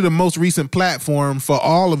 It's actually the most recent platform for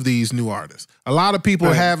all of these new artists. A lot of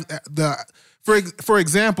people have For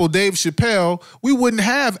example, Dave Chappelle, we wouldn't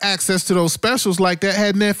have access to those specials like that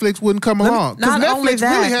had Netflix wouldn't come along. Because not only Netflix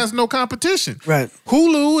that- really has no competition. Right.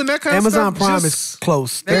 Hulu and that kind Amazon of stuff. Prime just- is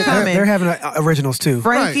close. They're coming. They're having originals too.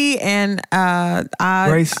 Frankie and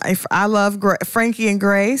Grace. I love Frankie and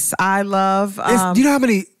Grace. I love. Do you know how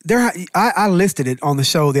many I listed it on the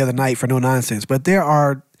show the other night for No Nonsense, but there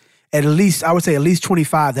are at least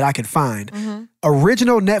 25 that I could find.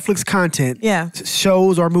 Original Netflix content,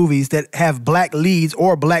 shows or movies that have black leads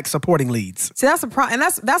or black supporting leads. See, that's a problem,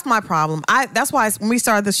 and that's my problem. That's why when we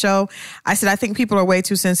started the show, I said I think people are way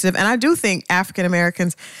too sensitive, and I do think African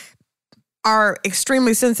Americans are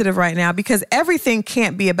extremely sensitive right now because everything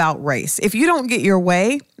can't be about race. If you don't get your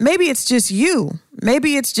way, maybe it's just you.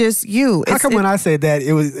 Maybe it's just you. How come when I said that,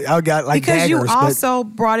 I got like because daggers? you also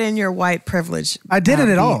brought in your white privilege. I didn't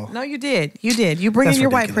at all. No, you did. You did. You bring in your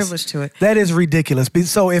white privilege to it. That is ridiculous.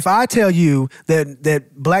 So if I tell you that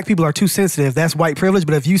black people are too sensitive, that's white privilege.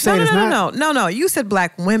 But if you say it's not, no. You said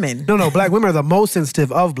black women. No, black women are the most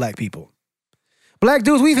sensitive of black people. Black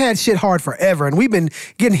dudes, we've had shit hard forever, and we've been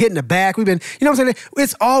getting hit in the back. We've been, you know what I'm saying?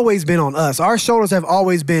 It's always been on us. Our shoulders have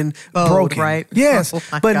always been broken. Right? Yes. Oh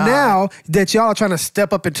but God. now that y'all are trying to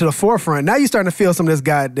step up into the forefront, now you're starting to feel some of this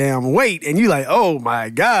goddamn weight, and you're like, oh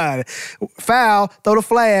my God. Foul, throw the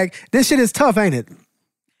flag. This shit is tough, ain't it?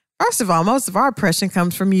 First of all, most of our oppression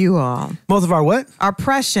comes from you all. Most of our what? Our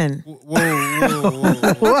oppression.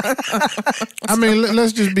 Whoa. What? I mean,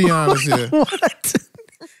 let's just be honest here. What?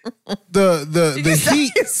 The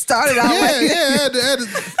heat started out like I had to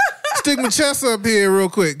stick my chest up here real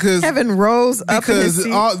quick because Kevin rose up in his because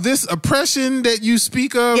seat. all this oppression that you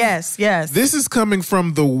speak of, Yes. this is coming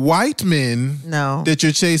from the white men No. that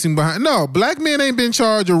you're chasing behind. No, black men ain't been in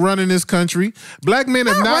charge of running this country. Black men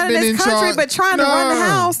have not running been this in country, charge, but trying to run the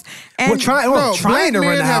house. And trying black to run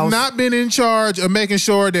men the have house. not been in charge of making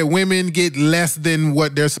sure that women get less than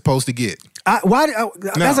what they're supposed to get.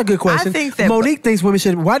 That's a good question. I think that- Monique thinks women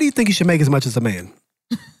should. Why do you think you should make as much as a man?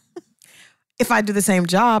 if I do the same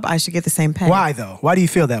job, I should get the same pay. Why though? Why do you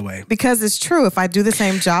feel that way? Because it's true. If I do the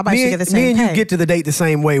same job, I should get the same Me and pay. you get to the date the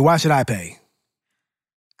same way. Why should I pay?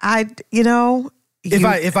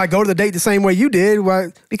 If I go to the date the same way you did, why?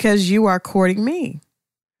 Because you are courting me.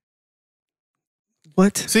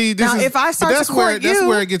 What? See, this Now, is, if I start but that's to where court that's you-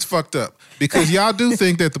 where it gets fucked up because y'all do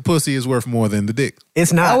think that the pussy is worth more than the dick.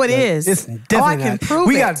 It's not. Oh, it though. is. It's Oh, definitely I can not. prove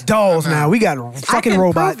we it. got dolls now. We got fucking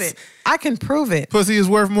robots. I can prove it. Pussy is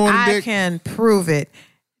worth more than I dick. can prove it.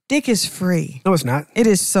 Dick is free. No, it's not. It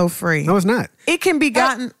is so free. No, it's not. It can be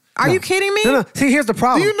gotten. Are you kidding me? No. See, here's the Do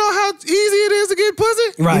problem. you know how easy it is to get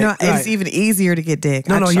pussy? Right. You know, right. it's even easier to get dick.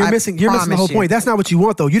 No, you're missing the whole promise you. point. That's not what you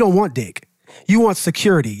want, though. You don't want dick. You want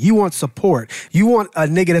security. You want support. You want a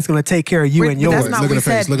nigga that's going to take care of you But and that's yours. not Look what at the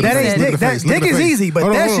we face. said. Look at That the ain't face. Look dick. at the That face. Look dick at the is face. easy, but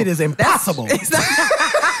Hold on, that hold shit on. is impossible.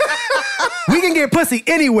 We can get pussy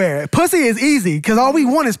anywhere. Pussy is easy because all we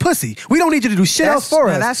want is pussy. We don't need you to do shit else for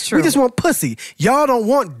us. That's true. We just want pussy. Y'all don't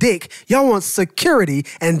want dick. Y'all want security,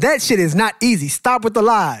 and that shit is not easy. Stop with the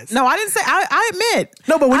lies. No, I didn't say. I admit.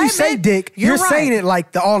 No, but when I you say admit, dick, you're right. saying it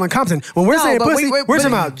like the all-encompassing. When we're No, saying but pussy, we- we're talking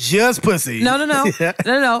about just pussy. No.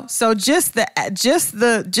 No. So just the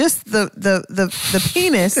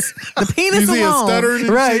penis, the penis You see it alone, stuttering and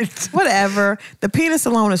Right. whatever. The penis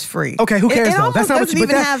alone is free. Okay, who cares It though? almost That's not what doesn't you.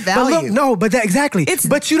 even have value. But exactly.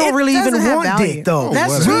 But you don't it really even doesn't have want value. dick though.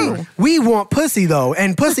 That's whatever. true. We want pussy though,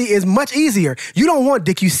 and pussy is much easier. You don't want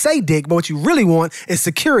dick. You say dick, but what you really want is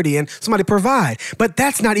security and somebody to provide. But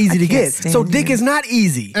that's not easy to can't get. stand So dick you. is not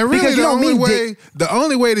easy. And really, because you the don't only mean way dick. the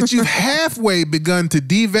only way that you've halfway begun to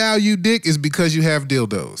devalue dick is because you have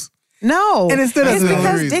dildos. No, And instead of it's the because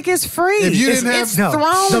only reason. dick is free. If you it's, didn't have- it's No.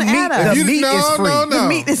 thrown The meat- at the us. meat is free. The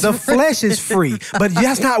meat is The free. flesh is free, but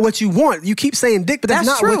that's not what you want. You keep saying dick, but that's,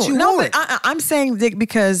 That's not true. what you no, want. but I'm saying dick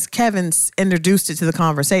because Kevin's introduced it to the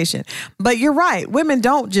conversation. But you're right. Women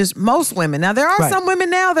don't just, most women. Now, there are Right. some women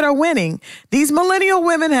now that are winning. These millennial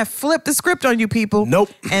women have flipped the script on you people. Nope.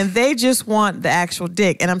 And they just want the actual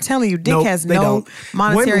dick. And I'm telling you, dick Nope, has they no don't.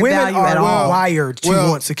 monetary Women value are at all. wired to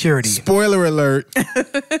want security. Spoiler alert,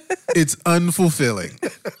 it's unfulfilling.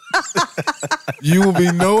 You will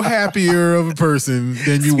be no happier of a person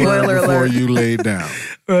than you Spoiler were before alert. you laid down.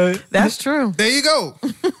 Right. That's true. There you go.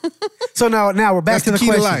 So now we're back That's to the the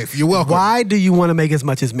key to question. life. You're welcome. Why do you want to make as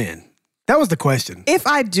much as men? That was the question. If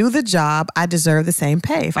I do the job, I deserve the same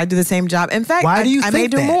pay. If I do the same job, in fact, Why do you I may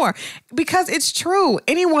think do that? more because it's true.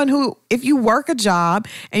 Anyone who, if you work a job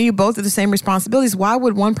and you both have the same responsibilities, why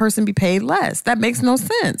would one person be paid less? That makes no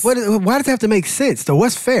sense. Why does it have to make sense though?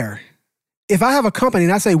 What's fair? If I have a company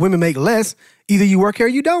and I say women make less, either you work here or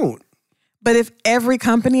you don't. But if every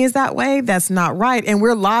company is that way, that's not right. And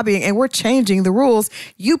we're lobbying and we're changing the rules.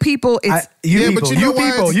 You people, it's...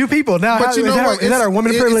 You people. Now, but you know what? Is that our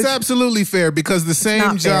woman privilege? It's absolutely fair because the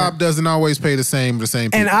same job doesn't always pay the same people.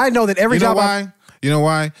 And I know that every job... You know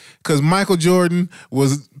why? Because Michael Jordan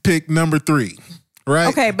was picked number 3. Right?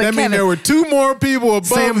 Okay, but that Kevin, means there were 2 more people above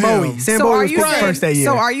Sam Bowie. Sam Bowie was picked first that year.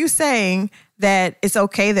 So are you saying that it's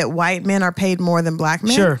okay that white men are paid more than black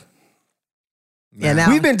men? Sure. Yeah,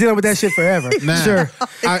 now we've been dealing with that shit forever. Sure.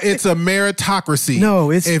 It's a meritocracy.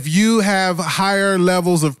 No, if you have higher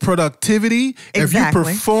levels of productivity, if you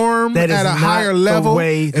perform at a higher level,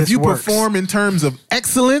 if you perform in terms of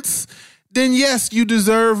excellence, then yes, you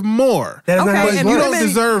deserve more. That is not how it you works. don't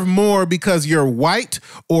deserve more because you're white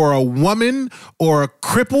or a woman or a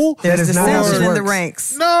cripple. There's dissension in the works.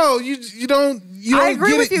 ranks. No, you don't. You don't I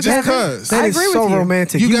agree get with it you, just Kevin. because. That is so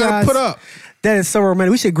romantic. You guys, gotta put up. That is so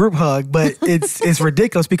romantic. We should group hug, but it's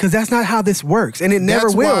ridiculous because that's not how this works, and it never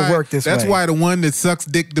will work this way. That's why the one that sucks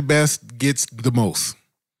dick the best gets the most.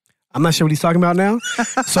 I'm not sure what he's talking about now,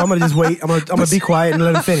 so I'm gonna just wait. I'm gonna be quiet and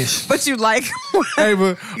let him finish. But you like Hey,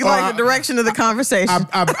 but, you like the direction of the conversation.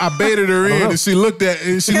 I baited her in, and she looked at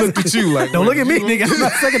you like, don't look at me, nigga. I'm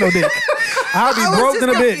not sucking no dick. I'll be broke than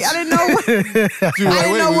a bitch. I didn't know. I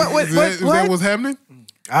didn't know what. Is that what's happening?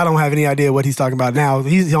 I don't have any idea what he's talking about now.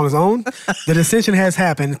 He's on his own. The dissension has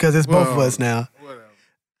happened because it's both of us now.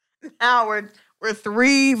 Now we're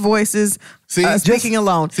 3 voices speaking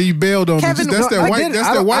alone. See, you bailed on Kevin, me. That's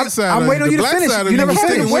that white side. I'm waiting on you to finish. You never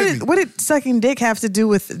finished. What did sucking dick have to do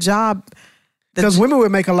with the job? Because women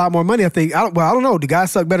would make a lot more money, I think. I don't know. Do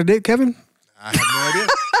guys suck better dick, Kevin? I have no idea.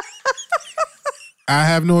 I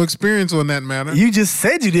have no experience on that matter. You just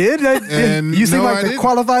said you did. And you seem like the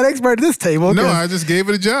qualified expert at this table. No, I just gave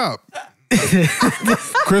it a job.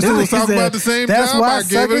 Crystal was talking about the same job. I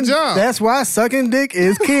gave it a job. That's why sucking dick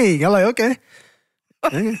is king. I'm like, okay.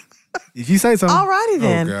 If you say so. Alrighty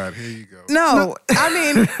then. Oh, God, here you go. No, I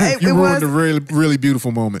mean, you ruined a really, really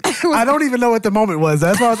beautiful moment. I don't even know what the moment was.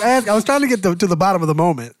 That's why I was asking. I was trying to get to the bottom of the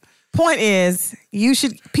moment. Point is,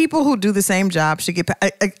 people who do the same job should get,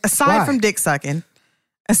 aside from dick sucking,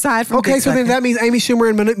 Okay, so then that means Amy Schumer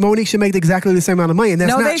and Monique should make exactly the same amount of money, and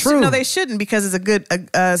that's not true. No, they shouldn't, because it's a good.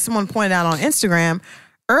 Someone pointed out on Instagram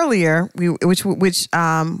earlier, which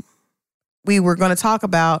we were going to talk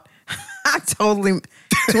about. I totally went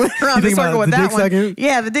around the circle with that one. Sucking?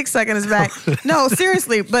 Yeah, the dick sucking is back. No,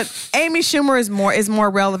 seriously, but Amy Schumer is more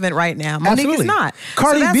relevant right now. Monique is not.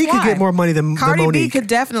 Cardi B could get more money than Monique. Cardi B could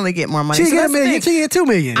definitely get more money. She get $1 million. She get $2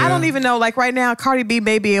 million. I don't even know. Like right now, Cardi B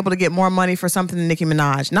may be able to get more money for something than Nicki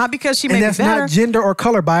Minaj. Not because she may be better. And that's not gender or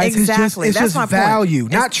color bias. Exactly. It's just value,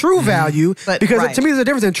 not true value. Because to me, there's a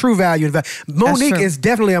difference in true value and value. Monique is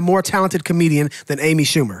definitely a more talented comedian than Amy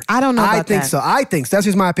Schumer. I don't know about that. I think so. I think so. That's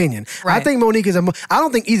just my opinion. Right. I think Monique is I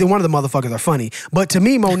don't think either one of the motherfuckers are funny, but to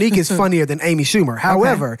me, Monique is funnier than Amy Schumer.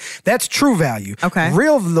 However, that's true value. Okay.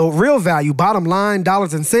 Real value, bottom line,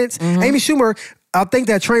 dollars and cents. Mm-hmm. Amy Schumer, I think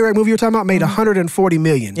that Trainwreck movie you're talking about made $140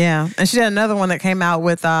 million. Yeah, and she had another one that came out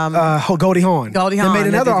with Goldie Hawn. Goldie Hawn. That made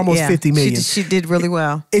another almost $50 million. She did really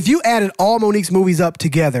well. If you added all Monique's movies up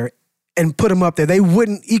together and put them up there, they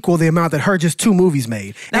wouldn't equal the amount that her just 2 movies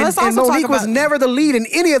made. Now, and Monique was never the lead in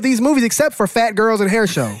any of these movies except for Fat Girls and Hair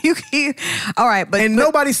Show. All right, but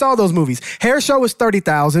nobody saw those movies. Hair Show was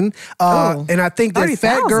 $30,000, and I think that 30,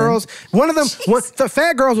 Fat Girls, one of them, the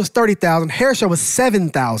Fat Girls was $30,000. Hair Show was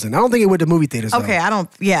 $7,000. I don't think it went to movie theaters. Okay, though.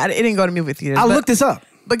 it didn't go to movie theaters. I looked this up.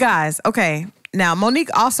 But guys, okay. Now, Monique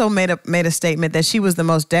also made a statement that she was the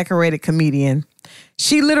most decorated comedian.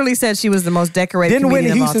 She literally said she was the most decorated comedian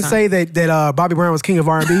Didn't of all Whitney Houston say that Bobby Brown was king of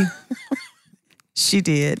R&B? She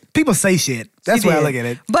did. People say shit. That's why I look at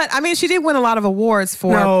it. But, I mean, she did win a lot of awards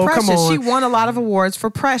for Precious. Come on. She won a lot of awards for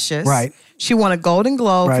Precious. Right. She won a Golden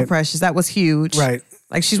Globe for Precious. That was huge. Right.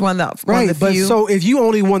 Like, she's one of the Right, but few. so if you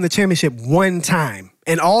only won the championship one time,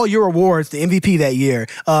 and all your awards, the MVP that year,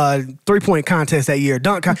 3-point contest that year,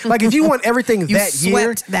 dunk like if you won everything that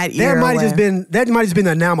year, that might have just been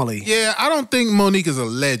the anomaly. Yeah, I don't think Monique is a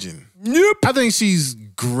legend. Nope. I think she's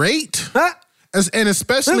great. And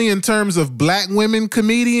especially in terms of black women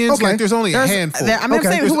comedians, like there's only a handful. I'm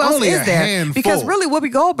saying who else is there? Handful. Because really, Whoopi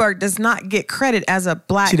Goldberg does not get credit as a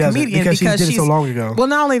black comedian because she did it so long ago. Well,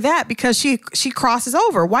 not only that, because she crosses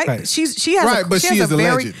over white. Right. She is a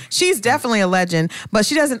legend. She's definitely a legend, but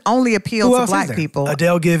she doesn't only appeal to black people.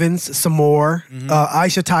 Adele Givens, some more.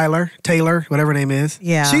 Aisha Taylor, whatever her name is.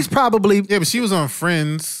 Yeah, she's probably but she was on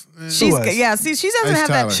Friends. See, she doesn't have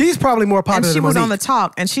that. She's probably more popular. And she than was Monique. on The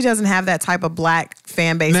Talk, and she doesn't have that type of black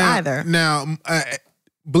fan base either. Now,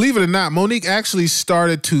 believe it or not, Monique actually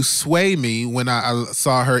started to sway me when I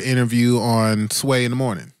saw her interview on Sway in the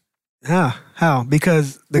Morning. How?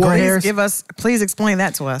 Because the gray hairs? Please explain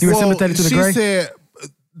that to us. You were sympathetic to the gray? She said,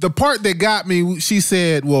 the part that got me, she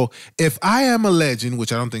said, well, if I am a legend,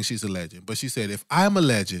 which I don't think she's a legend, but she said, if I'm a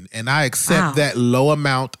legend and I accept that low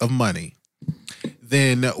amount of money,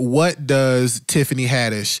 then what does Tiffany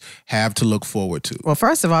Haddish have to look forward to? Well,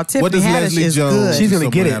 first of all, Tiffany what does Haddish Leslie is Jones good. She's going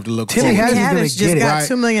to get it. Have to look Tiffany forward to? Haddish just got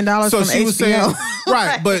 $2 million from she HBO. Was saying,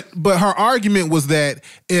 right, but her argument was that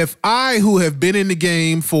if I, who have been in the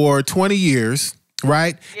game for 20 years,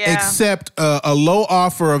 right, accept a low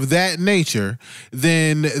offer of that nature,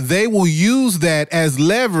 then they will use that as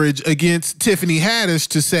leverage against Tiffany Haddish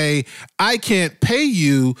to say, I can't pay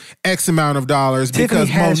you X amount of dollars Tiffany because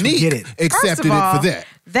Haddish Monique accepted it for that.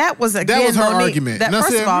 That was her argument.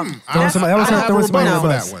 First of all,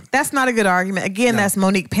 that's not a good argument. Again, that's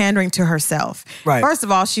Monique pandering to herself. Right. First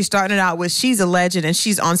of all, she started out with she's a legend and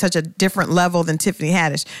she's on such a different level than Tiffany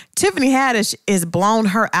Haddish. Tiffany Haddish is blown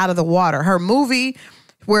her out of the water. Her movie,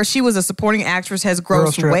 where she was a supporting actress, has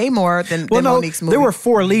grossed way more than Monique's movie. There were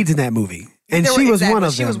 4 leads in that movie. And she was one of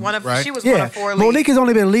them. She was one of 4 leads. Monique has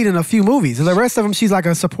only been leading a few movies. And the rest of them, she's like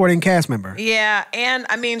a supporting cast member. Yeah, and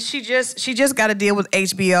I mean, she just got a deal with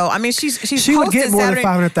HBO. I mean, she would get more than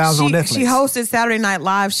 $500,000 on Netflix. She hosted Saturday Night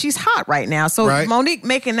Live. She's hot right now. So Monique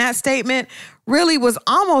making that statement really was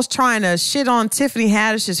almost trying to shit on Tiffany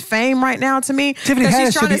Haddish's fame right now to me. Tiffany Haddish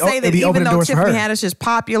she's trying to say that even though Tiffany Haddish is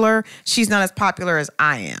popular, she's not as popular as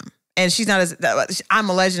I am. And she's not as, I'm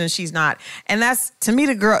a legend and she's not. And that's, to me,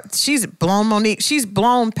 the girl, she's blown Monique. She's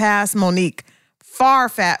blown past Monique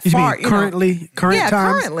current times? Currently.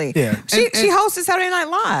 Yeah. She hosted Saturday Night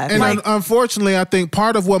Live. And unfortunately, I think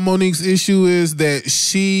part of what Monique's issue is that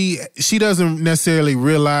she doesn't necessarily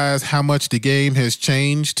realize how much the game has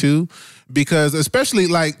changed too. Because especially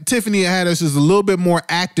like Tiffany Haddish is a little bit more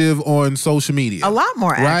active on social media. A lot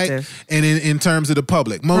more active. Right? And in terms of the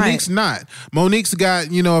public. Monique's not. Monique's got,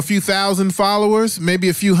 a few thousand followers, maybe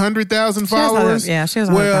a few 100,000 followers. She has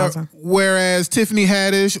 100,000. Whereas Tiffany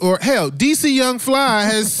Haddish, or hell, DC Young Fly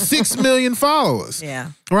has 6 million followers.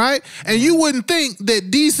 Yeah. Right? And you wouldn't think that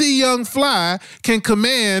DC Young Fly can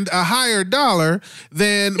command a higher dollar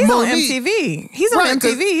than Monique. On MTV. He's on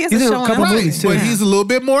MTV. He has he's a in show a couple on movies too. But he's a little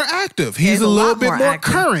bit more active. He's a little bit more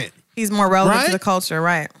current. He's more relevant to the culture,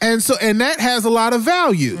 right? And that has a lot of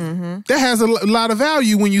value. Mm-hmm. That has a lot of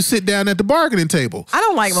value when you sit down at the bargaining table. I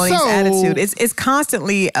don't like Monique's attitude. It's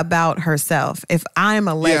constantly about herself. If I'm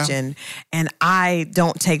a legend and I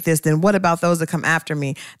don't take this, then what about those that come after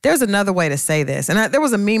me? There's another way to say this. And there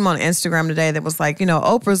was a meme on Instagram today that was like,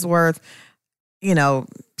 Oprah's worth,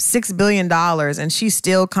 $6 billion and she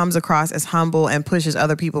still comes across as humble and pushes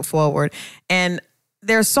other people forward. And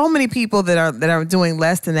there's so many people that are doing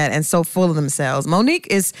less than that and so full of themselves. Monique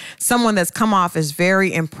is someone that's come off as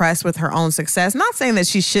very impressed with her own success. Not saying that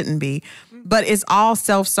she shouldn't be, but it's all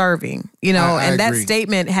self-serving, I and that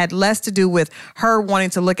statement had less to do with her wanting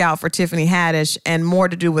to look out for Tiffany Haddish and more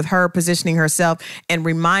to do with her positioning herself and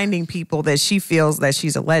reminding people that she feels that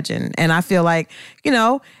she's a legend. And I feel like,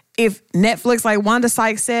 if Netflix, like Wanda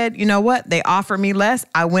Sykes said, you know what? They offered me less.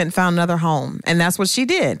 I went and found another home, and that's what she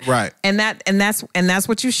did. Right. And that's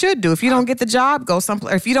what you should do. If you don't get the job, go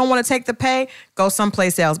someplace. If you don't want to take the pay, go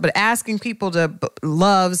someplace else. But asking people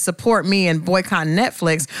to support me, and boycott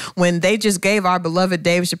Netflix when they just gave our beloved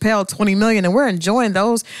Dave Chappelle $20 million, and we're enjoying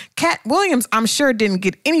those. Cat Williams, I'm sure, didn't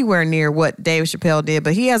get anywhere near what Dave Chappelle did,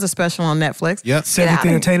 but he has a special on Netflix. Yep. Cedric the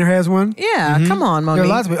Entertainer has one. Yeah, come on, Monique.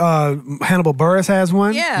 There are lots of Hannibal Buress has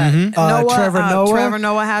one. Yeah. Mm-hmm. Trevor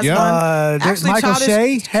Noah has one. Actually, Michael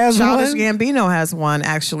Shea has one. Childish Gambino has one,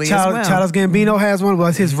 actually, as well. Childish Gambino has one.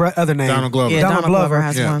 What's his other name? Donald Glover. Yeah, Donald Glover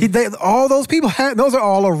has one. All those people, those are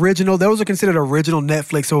all original. Those are considered original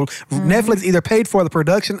Netflix. So Netflix either paid for the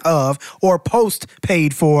production of or post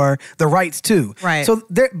paid for the rights to. Right. So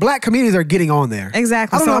black comedians are getting on there.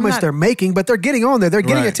 Exactly. I don't know how much they're making, but they're getting on there. They're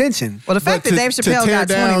getting attention. Well, the fact that Dave Chappelle got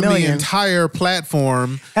 $20 million. The entire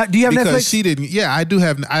platform. Do you have Netflix? She didn't. Yeah, I do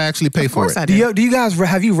have. I actually pay for it. I do. Do you guys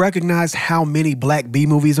have you recognized how many black B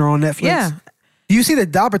movies are on Netflix? Yeah. Do you see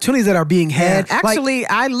the opportunities that are being had? Yeah. Actually,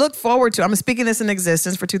 I look forward to, I'm speaking this in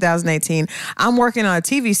existence for 2018. I'm working on a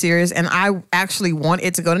TV series and I actually want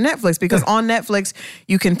it to go to Netflix because on Netflix,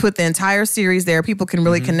 you can put the entire series there. People can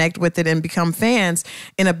really connect with it and become fans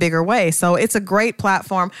in a bigger way. So it's a great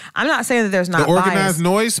platform. I'm not saying that there's not The Organized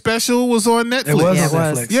Noise special was on Netflix. It was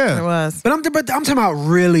on Netflix. Yeah. It was. But I'm talking about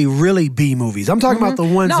really, really B movies. I'm talking about the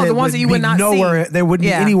ones that you would not nowhere, see. They wouldn't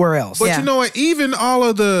be anywhere else. But you know what? Even all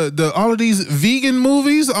of all of these vegan vegan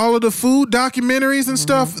movies, all of the food documentaries and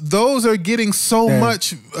stuff, those are getting so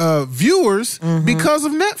much viewers because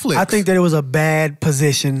of Netflix. I think that it was a bad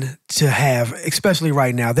position to have, especially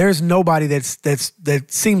right now. There's nobody that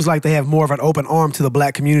seems like they have more of an open arm to the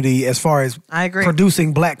black community as far as I agree.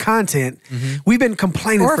 producing black content. We've been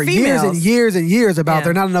complaining Or for females. years and years and years about Yeah.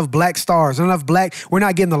 there are not enough black stars, not enough black, we're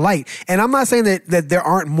not getting the light. And I'm not saying that there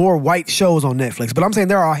aren't more white shows on Netflix, but I'm saying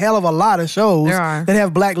there are a hell of a lot of shows There are. that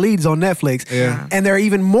have black leads on Netflix. Yeah. And there are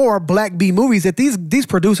even more black B movies that these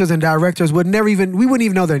producers and directors would never even, we wouldn't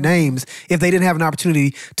even know their names if they didn't have an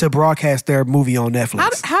opportunity to broadcast their movie on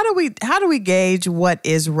Netflix. How do we gauge what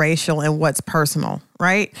is racial and what's personal,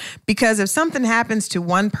 right? Because if something happens to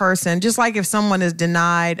one person, just like if someone is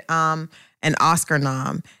denied an Oscar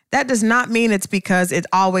nom, that does not mean it's because it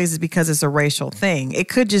always is because it's a racial thing. It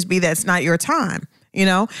could just be that it's not your time. You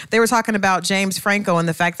know, they were talking about James Franco and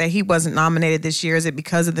the fact that he wasn't nominated this year. Is it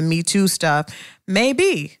because of the Me Too stuff?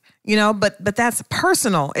 Maybe. You know, but that's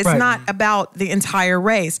personal. It's Right. not about the entire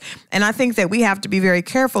race. And I think that we have to be very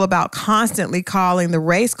careful about constantly calling the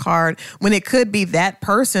race card when it could be that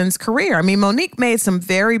person's career. I mean, Monique made some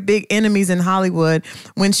very big enemies in Hollywood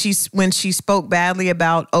when she spoke badly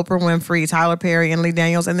about Oprah Winfrey, Tyler Perry, and Lee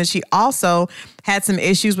Daniels. And then she also had some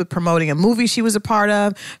issues with promoting a movie she was a part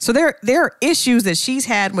of. So there are issues that she's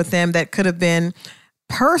had with them that could have been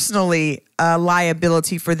personally a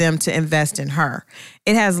liability for them to invest in her.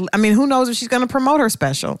 It has, I mean, who knows if she's going to promote her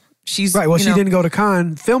special? She's Right. Well, she didn't go to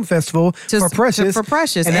Cannes Film Festival for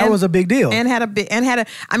Precious. and that was a big deal. And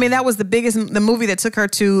I mean, that was the movie that took her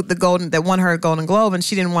to that won her a Golden Globe, and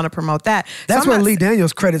she didn't want to promote that. That's where Lee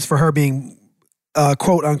Daniels credits for her being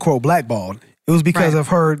quote unquote blackballed. It was because of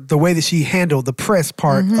the way that she handled the press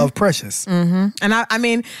part of Precious. And I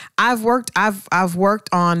mean, I worked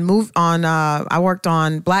on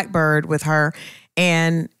Blackbird with her.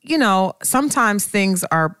 And, you know, sometimes things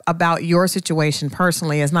are about your situation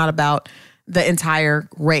personally. It's not about the entire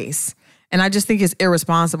race. And I just think it's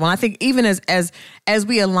irresponsible. And I think even as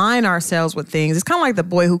we align ourselves with things, it's kind of like the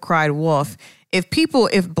boy who cried wolf. If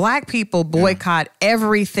black people boycott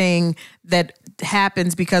everything that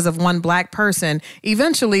happens because of one black person,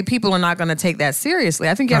 eventually people are not going to take that seriously.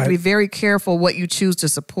 I think you have to be very careful what you choose to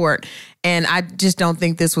support. And I just don't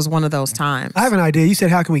think this was one of those times. I have an idea. You said,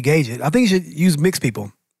 how can we gauge it? I think you should use mixed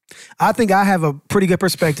people. I think I have a pretty good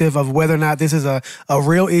perspective of whether or not this is a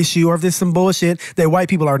real issue or if this is some bullshit that white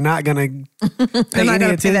people are not going to pay any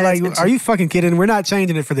attention. Like, are you fucking kidding? We're not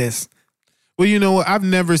changing it for this. Well, you know what? I've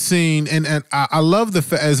never seen, and I love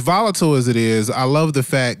as volatile as it is, I love the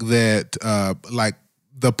fact that like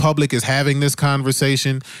the public is having this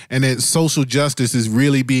conversation and that social justice is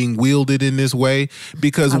really being wielded in this way.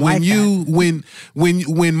 Because when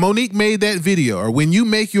Monique made that video, or when you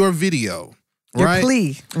make your video, Your right?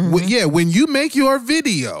 plea. When you make your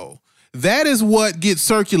video, that is what gets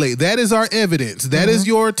circulated. That is our evidence. That is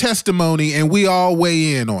your testimony, and we all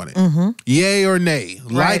weigh in on it. Yay or nay,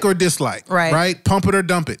 like or dislike, right? Pump it or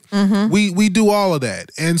dump it. We do all of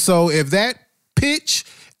that. And so if that pitch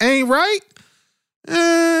ain't right,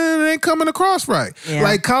 it ain't coming across right. Yeah.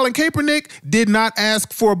 Like Colin Kaepernick did not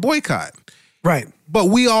ask for a boycott. Right. But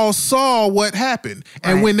we all saw what happened.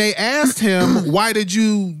 And when they asked him, why did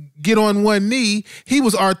you get on one knee, he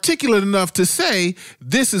was articulate enough to say,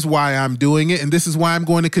 this is why I'm doing it, and this is why I'm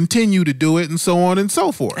going to continue to do it, and so on and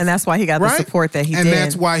so forth. And that's why he got the support that he did. And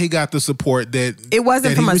that's why he got the support that it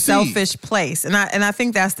wasn't that from he a received. selfish place. And I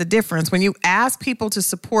think that's the difference. When you ask people to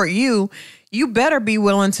support you, you better be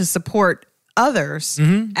willing to support others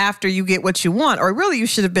after you get what you want, or really you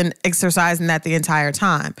should have been exercising that the entire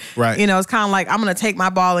time. Right. You know, it's kind of like, I'm going to take my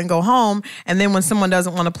ball and go home, and then when someone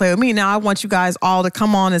doesn't want to play with me, now I want you guys all to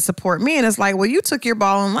come on and support me. And it's like, well, you took your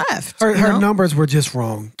ball and left. Her numbers were just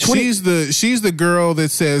wrong. She's the girl that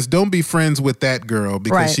says, don't be friends with that girl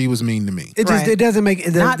because she was mean to me. It doesn't make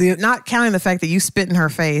not counting the fact that you spit in her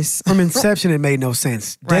face. From inception, it made no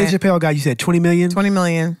sense. Dave Chappelle got, you said 20 million? 20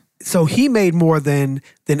 million. So he made more than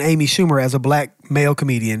Amy Schumer as a black male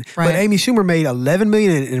comedian. Right. But Amy Schumer made 11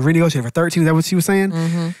 million and renegotiated for 13. Is that what she was saying?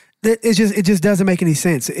 It just doesn't make any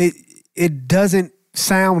sense. It doesn't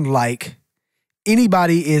sound like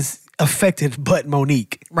anybody is affected but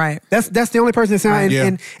Monique. Right. That's the only person that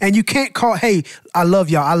sounds and you can't call, hey, I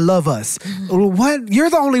love y'all, I love us. What?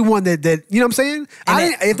 You're the only one that you know what I'm saying?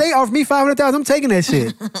 If they offer me $500,000, I'm taking that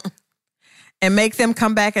shit. And make them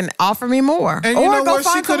come back and offer me more. And or you know go what?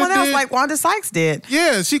 find She coulda someone else did- like Wanda Sykes did.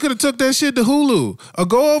 Yeah, she could have took that shit to Hulu or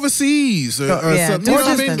go overseas or something. You know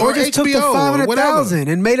what I mean? Or just took the HBO or whatever.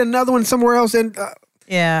 $500,000 and made another one somewhere else. And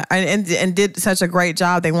Yeah, and did such a great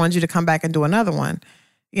job. They wanted you to come back and do another one.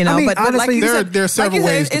 You know, I mean, but honestly, like you said, there are several like you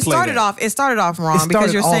ways said, to it play started that. off. It started off wrong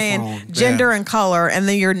because started you're off saying wrong. gender and color, and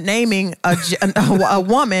then you're naming a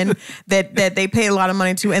woman that they paid a lot of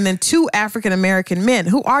money to, and then 2 African American men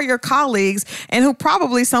who are your colleagues and who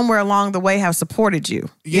probably somewhere along the way have supported you.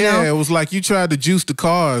 You know? It was like you tried to juice the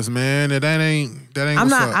cause, man. That ain't. I'm what's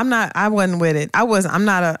not. up. I'm not. I wasn't with it. I'm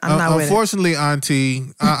not with it. Unfortunately,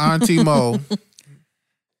 Auntie Mo.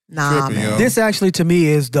 Nah, tripping, man. yo. This actually, to me,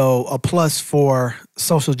 is though a plus for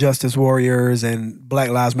social justice warriors and Black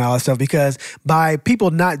Lives Matter stuff, because by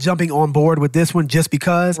people not jumping on board with this one just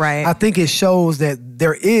because, Right. I think it shows that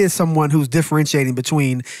there is someone who's differentiating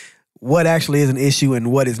between what actually is an issue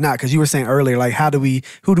and what is not. Because you were saying earlier, like,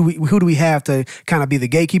 who do we have to kind of be the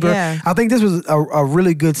gatekeeper? Yeah. I think this was a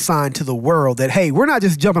really good sign to the world that, hey, we're not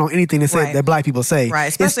just jumping on anything Right. that Black people say. Right, It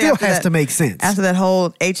especially still after has that- to make sense. After that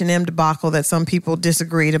whole H&M debacle that some people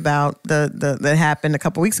disagreed about that happened a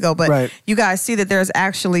couple weeks ago. But Right. you guys see that there's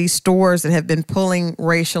actually stores that have been pulling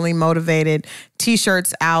racially motivated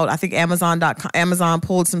T-shirts out. I think Amazon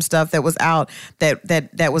pulled some stuff that was out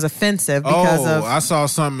that was offensive because of I saw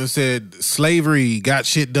something that said slavery got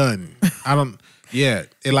shit done. Yeah,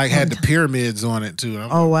 it like had the pyramids on it too.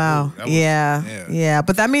 Oh wow! That was- Yeah.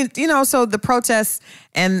 But that means, so the protests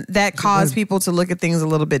and that caused people to look at things a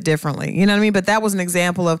little bit differently. You know what I mean? But that was an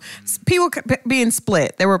example of people being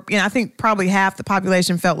split. There were, I think probably half the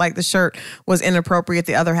population felt like the shirt was inappropriate,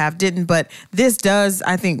 the other half didn't. But this does,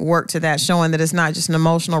 I think, work to that, showing that it's not just an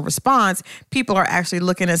emotional response. People are actually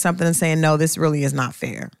looking at something and saying, "No, this really is not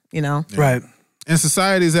fair." You know? Right. And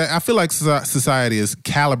I feel like society is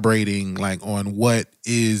calibrating like on what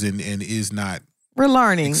is and is not We're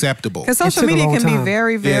learning. acceptable. Because social took a media long can be time.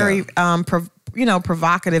 very, very,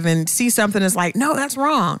 provocative, and see something that's like, no, that's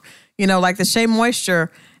wrong. Like the Shea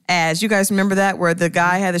Moisture ads. You guys remember that, where the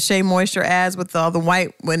guy had the Shea Moisture ads with all the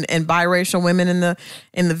white and biracial women in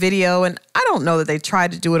the video. And I don't know that they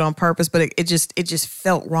tried to do it on purpose, but it just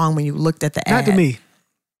felt wrong when you looked at the ad. Not to me.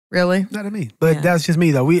 Really? Not to me. But Yeah. that's just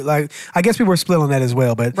me, though. I guess we were split on that as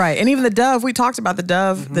well. But Right. And even the Dove, we talked about the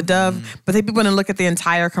Dove, but people didn't look at the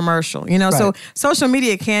entire commercial, So Right. social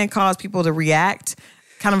media can cause people to react,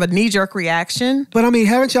 kind of a knee-jerk reaction. But I mean,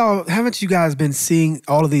 haven't you guys been seeing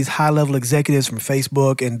all of these high-level executives from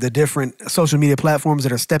Facebook and the different social media platforms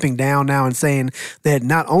that are stepping down now and saying that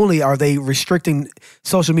not only are they restricting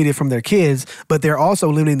social media from their kids, but they're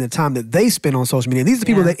also limiting the time that they spend on social media. These are the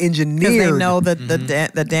people Yeah. that engineered. Because they know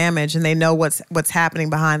the damage, and they know what's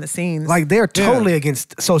happening behind the scenes. Like, they're totally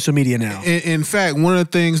against social media now. In fact, one of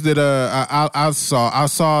the things that I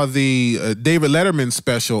saw the David Letterman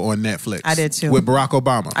special on Netflix. I did too. With Barack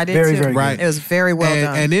Obama. I did Very, too. very good. Right. It was very well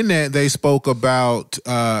done. And in that, they spoke about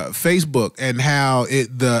Facebook and how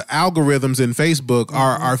the algorithms in Facebook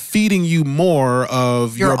are feeding you more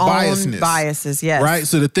of your own biasness. biases, yes. Right?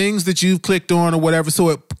 So the things that you've clicked on or whatever, so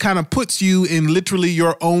it kind of puts you in literally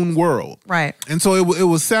your own world. Right. And so it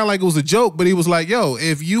would sound like it was a joke, but he was like, yo,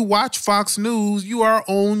 if you watch Fox News, you are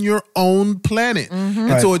on your own planet.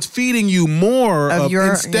 And so it's feeding you more Of your-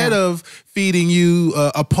 instead of feeding you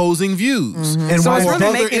opposing views. And So why it's is Or really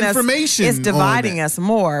other making information it's dividing on that. us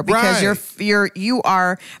more, because Right. you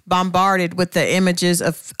are bombarded with the images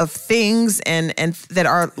of things and that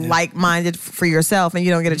are like-minded for yourself, and you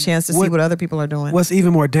don't get a chance to see what other people are doing. What's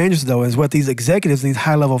even more dangerous, though, is what these executives, these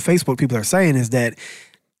high-level Facebook people are saying is that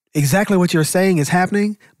exactly what you're saying is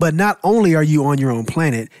happening, but not only are you on your own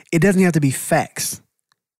planet, it doesn't have to be facts.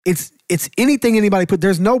 It's anything anybody put.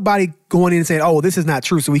 There's nobody going in and saying, oh, this is not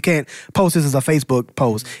true, so we can't post this as a Facebook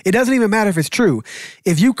post. It doesn't even matter if it's true.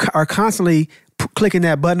 If you are constantly clicking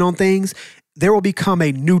that button on things, there will become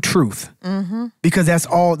a new truth, because that's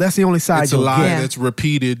the only side It's a you'll lie get that's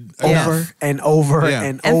repeated over enough. and over Yeah.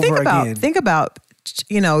 and And over again. think about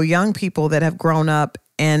young people that have grown up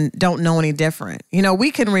and don't know any different.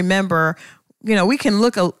 We can remember, we can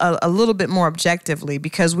look a little bit more objectively,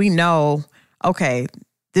 because we know, okay,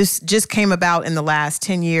 this just came about in the last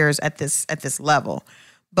 10 years at this level.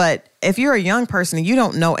 But if you're a young person and you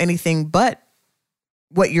don't know anything but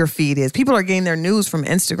what your feed is, people are getting their news from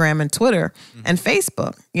Instagram and Twitter and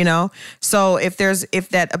Facebook, So if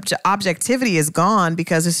that objectivity is gone,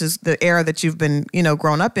 because this is the era that you've been,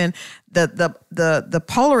 grown up in, the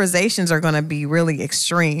polarizations are going to be really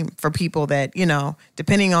extreme for people that,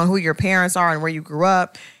 depending on who your parents are and where you grew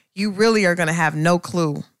up, you really are going to have no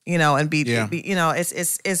clue. And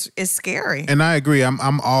it's scary. And I agree.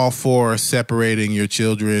 I'm all for separating your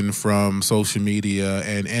children from social media.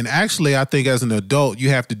 And actually, I think as an adult, you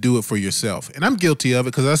have to do it for yourself. And I'm guilty of it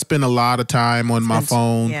because I spend a lot of time on my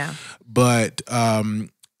phone. Yeah. But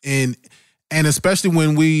And especially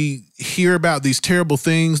when we hear about these terrible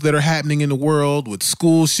things that are happening in the world with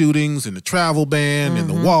school shootings and the travel ban and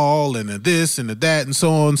the wall and the this and the that and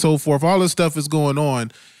so on and so forth, all this stuff is going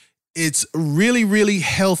on. It's really, really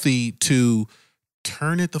healthy to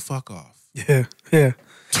turn it the fuck off. Yeah, yeah.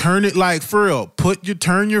 Turn it, like, for real.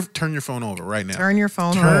 Turn your phone over right now. Turn your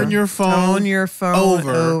phone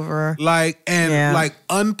over. Like, and like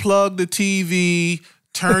unplug the TV,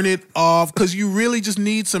 turn it off, because you really just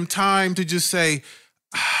need some time to just say,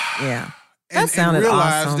 yeah. and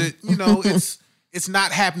realize awesome. That, you know, it's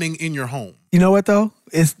not happening in your home. You know what though?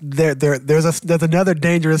 It's there's another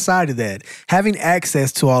dangerous side to that. Having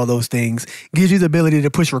access to all of those things gives you the ability to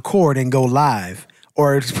push record and go live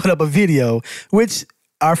or just put up a video, which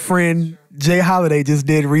our friend Jay Holiday just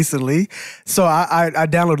did recently. So I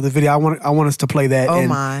downloaded the video. I want us to play that. Oh and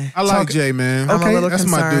my! I like Jay, man. I'm a little that's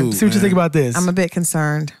concerned. my dude. See what you think about this. I'm a bit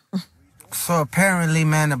concerned. So apparently,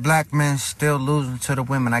 man, the black men still losing to the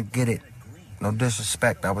women. I get it. No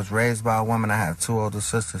disrespect. I was raised by a woman. I have 2 older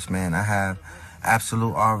sisters, man. I have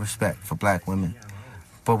absolute all respect for black women.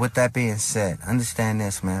 But with that being said, understand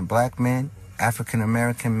this, man. Black men,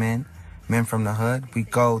 African-American men, men from the hood, we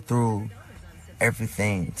go through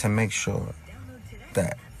everything to make sure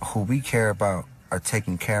that who we care about are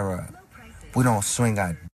taken care of. We don't swing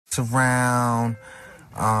our dicks around.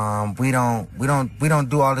 We don't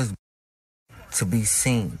do all this to be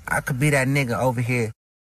seen. I could be that nigga over here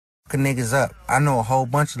fucking niggas up. I know a whole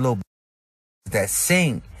bunch of little that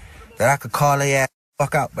sing that I could call their ass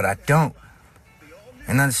fuck out, but I don't.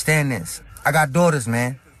 And understand this. I got daughters,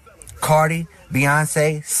 man. Cardi,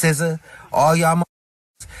 Beyonce, SZA, all y'all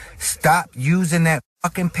stop using that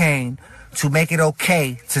fucking pain to make it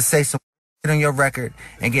okay to say some shit on your record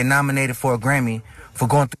and get nominated for a Grammy for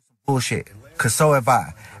going through some bullshit. Cause so have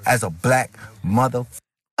I, as a black mother.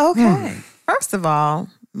 Okay. First of all,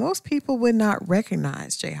 most people would not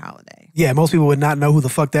recognize Jay Holiday. Yeah, most people would not know who the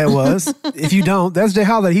fuck that was. If you don't, that's Jay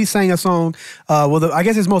Holiday. He sang a song. I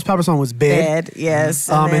guess his most popular song was "Bed." Yes.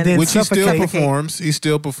 And then which he still Suffocate. performs. He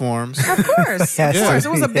still performs. Of course. Yes. Of course.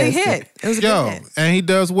 It was a big Yes. hit. It was a big hit. And he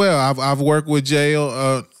does well. I've worked with Jay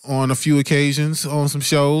on a few occasions on some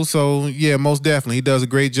shows. So yeah, most definitely, he does a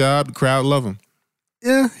great job. The crowd love him.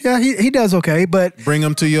 Yeah, he does okay, but Bring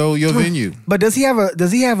him to your venue. But does he have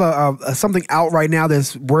a something out right now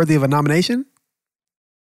that's worthy of a nomination?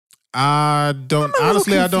 I don't I'm a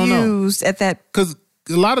honestly. I little don't know, confused at that. because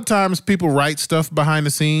a lot of times people write stuff behind the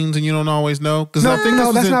scenes and you don't always know. Because No,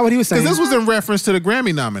 that's not what he was saying. Because this was in reference to the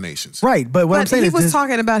Grammy nominations. Right, but what I'm But saying he is was this,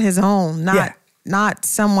 talking about his own, not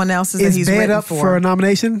someone else's that is he's Bed written up for a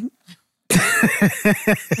nomination?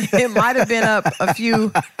 It might have been up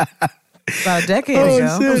about a decade Oh,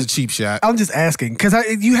 shit. That was a cheap shot. I'm just asking because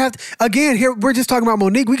you have again here. We're just talking about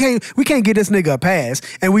Monique. We can't get this nigga a pass,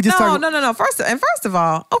 and we just No. First of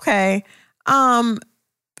all, okay.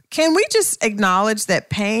 Can we just acknowledge that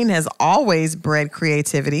pain has always bred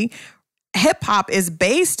creativity? Hip hop is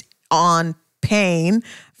based on pain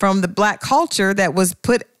from the black culture that was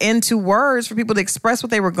put into words for people to express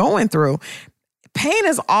what they were going through. Pain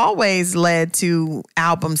has always led to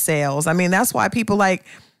album sales. I mean, that's why people like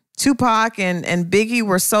Tupac and Biggie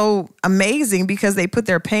were so amazing, because they put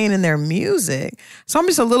their pain in their music. So I'm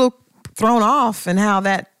just a little thrown off in how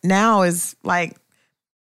that now is like,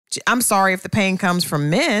 I'm sorry if the pain comes from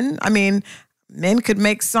men. I mean, men could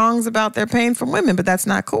make songs about their pain from women, but that's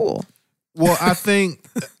not cool. Well, I think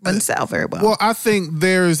Wouldn't sell very well. Well, I think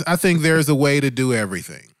there's a way to do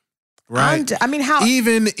everything. Right. I mean, how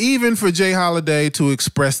even for Jay Holiday to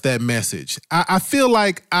express that message, I feel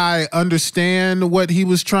like I understand what he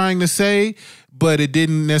was trying to say, but it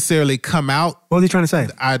didn't necessarily come out. What was he trying to say?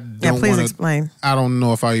 I don't please wanna, explain. I don't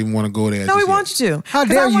know if I even want to go there. No, just we yet. want you to. How 'Cause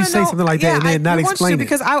dare I you wanna say know- something like that and then not we want you explain to, it?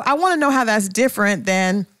 because I want to know how that's different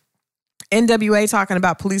than NWA talking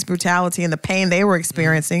about police brutality and the pain they were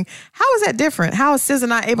experiencing. How is that different? How is SZA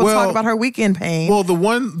not able to talk about her weekend pain? Well, the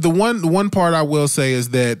one part I will say is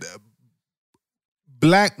that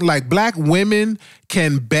black women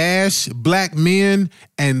can bash black men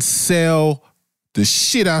and sell the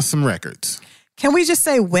shit out of some records. Can we just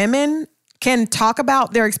say women can talk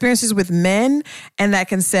about their experiences with men and that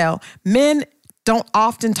can sell? Men don't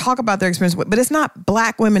often talk about their experience, but it's not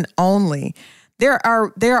black women only. There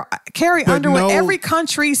are Carrie Underwood. Every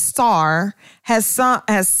country star has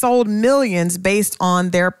sold millions based on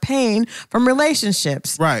their pain from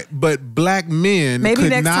relationships. Right, but black men Maybe could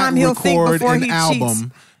next not time he'll think record before an he album.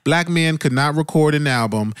 cheats. Black men could not record an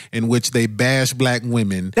album in which they bash black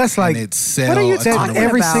women. That's like, and it sell what are you a ton of talking money.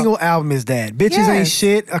 every about? single album is that. Bitches Yes. ain't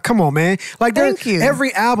shit. Come on, man. Like, Thank you.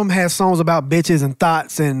 every album has songs about bitches and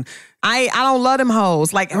thoughts and I don't love them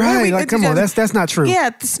hoes. Like, Right, like, come on, that's not true. Yeah,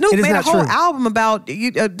 Snoop It is made a not whole true. album about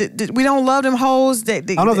you. We don't love them hoes. I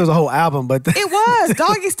don't know if there's a whole album, but It was.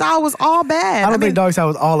 Doggy Style was all bad. I don't think Doggy Style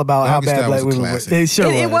was all about how Doggy bad Style black was a women were. classic. It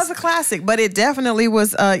sure It was a classic, but it definitely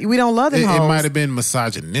was. We don't love them It hoes. might have been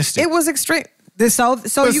misogynistic. It was extreme.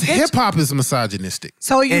 So you get hip hop is misogynistic.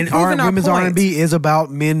 so you And proving our women's point. R&B is about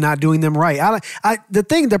men not doing them right.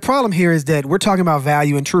 The problem here is that we're talking about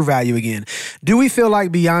value and true value again. Do we feel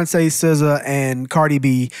like Beyonce, SZA, and Cardi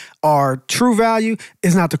B are true value?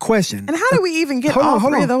 Is not the question. And how do we even get Hold all on,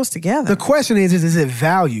 hold three on. of those together? The question is it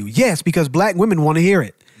value? Yes, because black women want to hear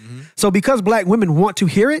it. So because black women want to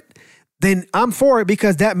hear it, then I'm for it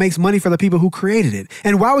because that makes money for the people who created it.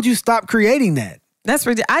 And why would you stop creating that? That's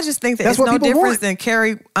ridiculous. I just think that That's it's what no people difference want. than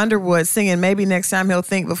Carrie Underwood singing "Maybe Next Time He'll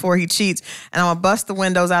Think Before He Cheats," and I'm gonna bust the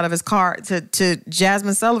windows out of his car to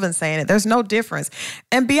Jasmine Sullivan saying it. There's no difference.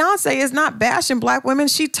 And Beyonce is not bashing black women.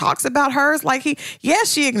 She talks about hers like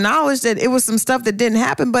she acknowledged that it was some stuff that didn't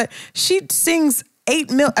happen, but she sings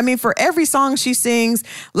 8 million. I mean, for every song she sings,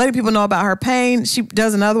 letting people know about her pain. She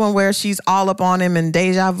does another one where she's all up on him and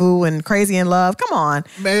Deja Vu and Crazy in Love. Come on,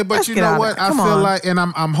 Man, but Let's you get know out of what? it. I Come feel on. like, and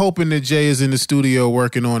I'm hoping that Jay is in the studio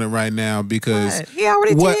working on it right now because What? He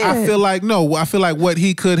already what did. I feel like what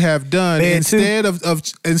he could have done Man, too.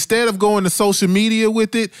 instead of going to social media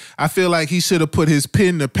with it, I feel like he should have put his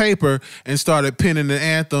pen to paper and started penning the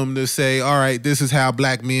anthem to say, "All right, this is how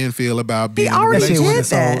black men feel about being." in a already That shit relationship."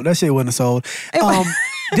 wouldn't have did sold. That shit wouldn't have sold. It-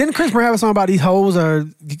 Didn't Chris Brown have a song about these hoes or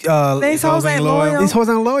These hoes ain't loyal. these hoes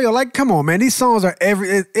ain't loyal? Like, come on, man. These songs are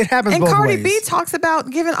it happens And both Cardi ways. B talks about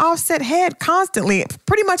giving Offset head constantly,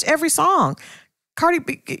 pretty much every song. Cardi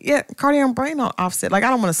don't brain on Offset. Like I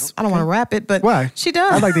don't want to rap it, but Why? she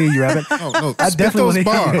does. I'd like to hear you rap it. Oh, no, I spit definitely those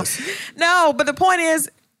wanna hear bars. No, but the point is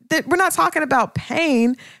that we're not talking about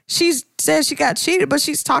pain. She says she got cheated, but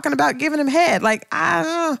she's talking about giving him head. Like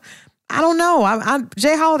I don't know.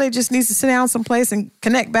 Jay Holiday just needs to sit down someplace and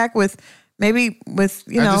connect back with maybe with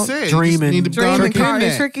I just said, Dream you just and- need to Dream go and and pin Cardi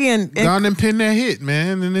that. Tricky and Go on and pin that hit,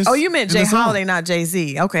 man. And oh, you meant Jay Holiday, not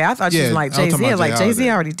Jay-Z. Okay, I thought you Yeah, was like I was Jay-Z. talking about Like Jay Jay-Z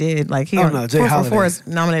Holiday. already did. Like he Oh, no, Jay 444 Holiday. is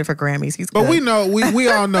nominated for Grammys. He's But good. we know, we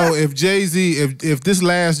all know if Jay-Z, if this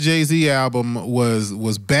last Jay-Z album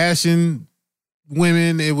was bashing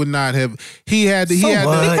women, it would not have. He had to. He had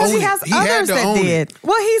what? to because own he has it. He had others to that own did. it.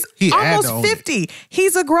 Well, He he's had to almost own it. 50.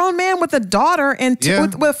 He's a grown man with a daughter and Yeah.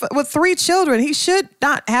 with 3 children. He should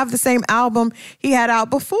not have the same album he had out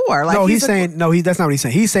before. Like No, he's that's not what he's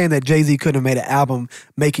saying. He's saying that Jay-Z couldn't have made an album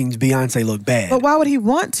making Beyonce look bad. But why would he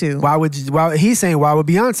want to? why would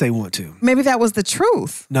Beyonce want to? Maybe that was the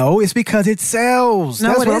truth. No, it's because it sells. No,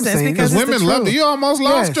 That's it what I'm isn't. It's saying. because Because it's the women love truth. it. You almost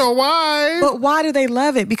lost Yes. your wife. But why do they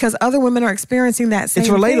love it? Because other women are experiencing that same It's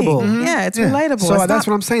relatable. thing. Mhm. Yeah, it's Yeah. relatable. So It's that's not-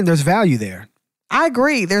 what I'm saying. There's value there. I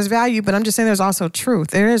agree. There's value, but I'm just saying there's also truth.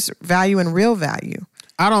 There is value and real value.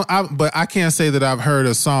 But I can't say that I've heard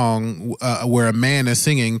a song where a man is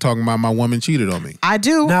singing talking about my woman cheated on me. I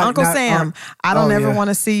do. Uncle Sam, I don't ever yeah. want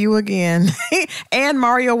to see you again. And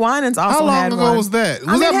Mario Winans also How long had ago one. was that?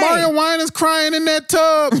 I Was mean, that hey, Mario Winans crying in that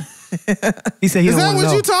tub? He said he Is don't that want to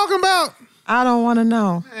what know. you talking about? I don't want to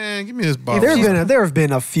know. Man, give me this ball. There have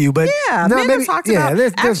been a few, but Yeah, no, men maybe, have talked yeah, about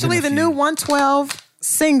there's actually been a the few. new 112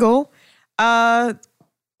 single,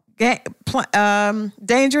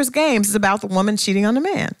 Dangerous Games is about the woman cheating on the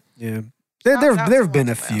man. Yeah. There have been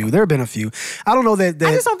a few. There have been a few. I don't know that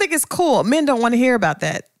I just don't think it's cool. Men don't want to hear about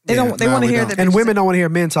that. They Yeah, don't. They no, want to we hear don't. that. and bitches- women don't want to hear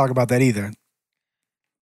men talk about that either.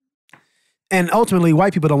 And ultimately,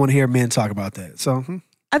 white people don't want to hear men talk about that. So,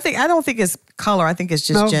 I don't think it's color. I think it's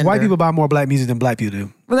just no, gender. white people buy more black music than black people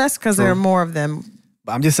do. Well, that's because there are more of them.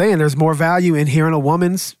 But I'm just saying, there's more value in hearing a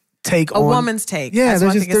woman's take A on woman's take. Yeah, That's why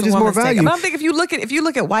I there's think it's just a more woman's take. value. But I think if you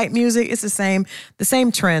look at white music, it's the same. The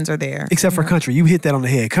same trends are there. Except for country, you hit that on the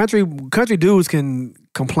head. Country dudes can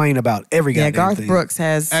complain about every Yeah, goddamn Garth thing. Brooks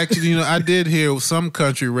has. Actually, I did hear some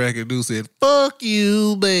country record who said, "Fuck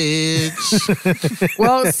you, bitch."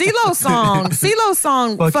 Well, CeeLo's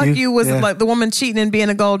song, Fuck "Fuck You, You," was yeah. like the woman cheating and being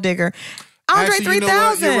a gold digger. Andre Actually, you know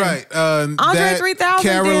what? 3000. You're right. Andre That, 3000 did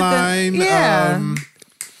the- Caroline, yeah.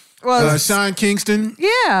 Well, Sean Kingston.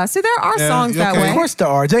 yeah. See, there are Yeah, songs that okay. way. Of course there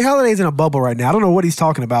are. Jay Holiday's in a bubble right now. I don't know what he's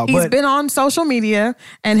talking about, He's but been on social media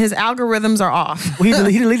and his algorithms are off. he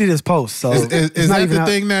deleted his post. So Is it's that not even the out.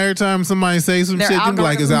 thing now? Every time somebody says some Their shit, you be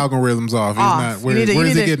like his algorithms off. He's not. Off. Where, You need to- where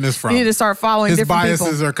you is need he to- getting this from? You need to start following his different biases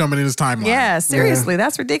people. are coming in his timeline. Yeah, seriously,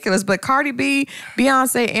 that's ridiculous. But Cardi B,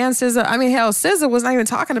 Beyonce, and SZA, I mean, hell, SZA was not even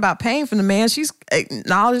talking about pain from the man. She's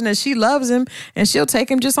acknowledging that she loves him and she'll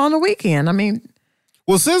take him just on the weekend. I mean,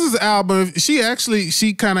 Well, SZA's album,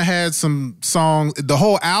 she kind of had some songs. The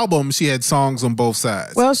whole album, she had songs on both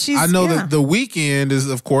sides. Well, I know that The Weeknd is,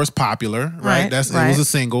 of course, popular, right? It was a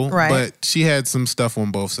single, but she had some stuff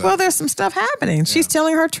on both sides. Well, there's some stuff happening. Yeah. She's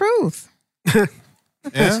telling her truth.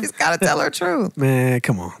 She's got to tell her truth. Man,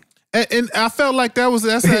 come on. And I felt like that's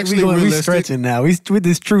actually realistic. We stretching now. With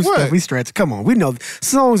this truth stuff, we stretch. Come on. We know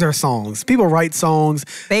songs are songs. People write songs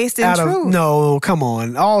based in truth. No, come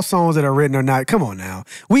on. All songs that are written are not. Come on now.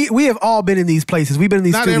 We have all been in these places. We've been in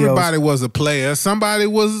these studios. Not everybody was a player. Somebody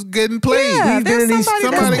was getting played. Yeah,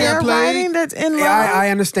 somebody got played. That's in love. Yeah, I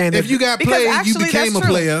understand that. If you got played, you became a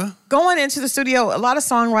player. Going into the studio, a lot of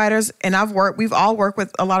songwriters, and we've all worked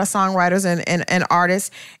with a lot of songwriters and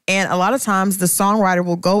artists, and a lot of times the songwriter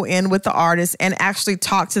will go in with the artist and actually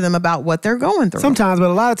talk to them about what they're going through. Sometimes, but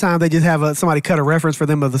a lot of times they just have somebody cut a reference for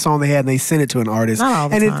them of the song they had and they send it to an artist. Not all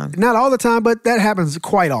the time. Not all the time, but that happens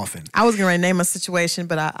quite often. I was going to name a situation,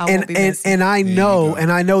 but I won't be missing. And I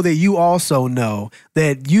know that you also know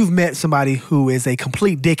that you've met somebody who is a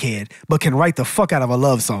complete dickhead, but can write the fuck out of a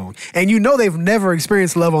love song. And you know they've never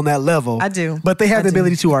experienced love on that level. I do. But they have the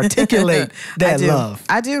ability to articulate that love.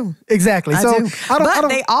 I do. Exactly. I do. But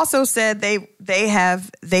they also said they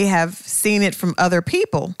have seen it from other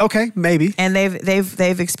people. Okay, maybe. And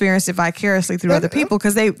they've experienced it vicariously through other people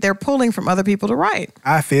because they're pulling from other people to write.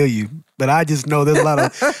 I feel you. But I just know there's a lot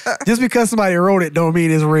of just because somebody wrote it don't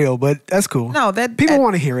mean it's real, but that's cool. No, that people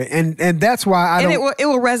want to hear it, and that's why it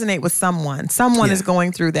will resonate with someone. Someone is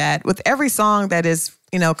going through that. With every song that is,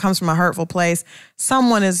 comes from a hurtful place,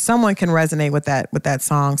 someone can resonate with that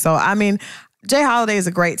song. So I mean, Jay Holiday is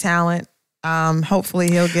a great talent. Hopefully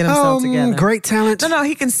he'll get himself together. Great talent. No,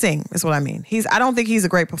 he can sing. Is what I mean. I don't think he's a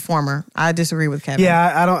great performer. I disagree with Kevin.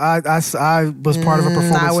 Yeah, I don't. I was part of a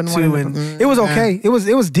performance too, and it was okay. It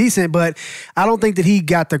was decent, but I don't think that he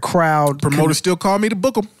got the crowd. Promoters still call me to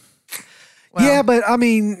book him. Well, yeah, but I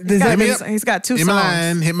mean, he's got two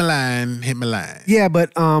songs. Hit my line. Yeah,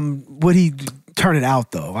 but would he turn it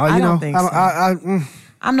out though? I don't think so.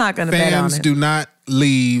 I'm not going to bet on it. Fans do not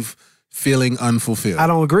leave feeling unfulfilled. I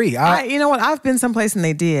don't agree. You know what? I've been someplace and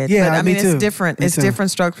they did. Yeah, but I mean, it's different. It's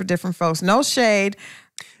different strokes for different folks. No shade.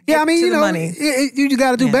 Yeah, I mean, money. You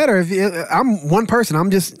got to do better. If I'm one person,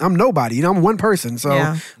 I'm nobody. I'm one person.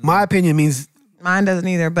 So my opinion means mine doesn't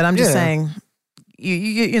either. But I'm just saying,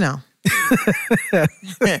 you know. I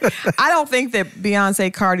don't think that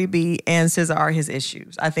Beyonce, Cardi B, and SZA are his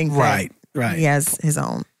issues. I think that he has his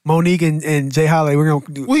own. Monique and Jay Holiday, we're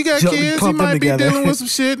gonna. We got kids. He might be dealing with some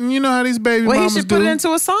shit, and you know how these baby mamas do. Well, he should put it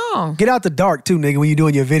into a song. Get out the dark too, nigga, when you're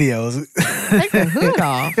doing your videos. Take the hood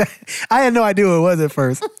off. I had no idea what it was at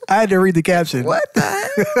first. I had to read the caption. What the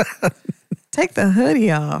hell? Take the hoodie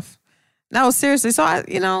off. No, seriously. So I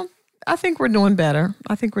think we're doing better.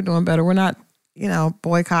 We're not,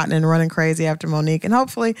 boycotting and running crazy after Monique. And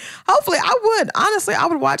hopefully I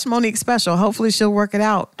would watch Monique's special. Hopefully she'll work it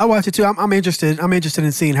out. I'll watch it too. I'm interested. I'm interested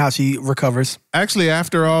in seeing how she recovers. Actually,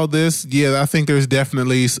 after all this, I think there's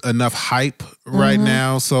definitely enough hype right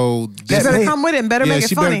now. So she better come with it and better make it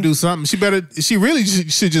she funny. Better do something. She really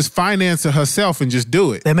should just finance it herself and just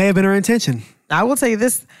do it. That may have been her intention. I will tell you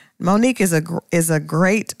this. Monique is a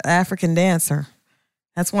great African dancer.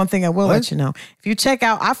 That's one thing I will let you know. If you check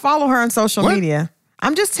out, I follow her on social media.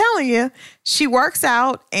 I'm just telling you, she works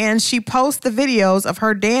out and she posts the videos of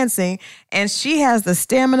her dancing, and she has the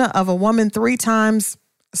stamina of a woman 3 times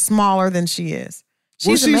smaller than she is.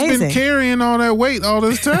 She's amazing. Been carrying all that weight all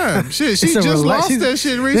this time. Shit, she just lost that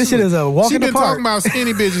shit recently. This shit is a walk in the park. She's been talking about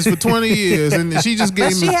skinny bitches for 20 years, and she just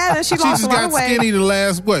gave me. She lost a lot of weight. Skinny the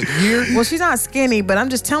last year? Well, she's not skinny, but I'm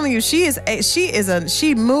just telling you,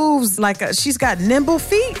 she moves like she's got nimble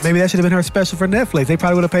feet. Maybe that should have been her special for Netflix. They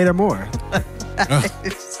probably would have paid her more.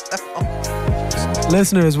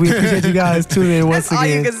 Listeners, we appreciate you guys tuning in once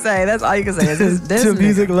again. That's all you can say. This to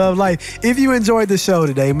Music Love Life. If you enjoyed the show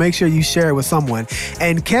today, make sure you share it with someone.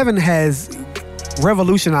 And Kevin has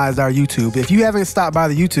revolutionized our YouTube. If you haven't stopped by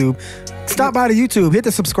the YouTube, stop by the YouTube. Hit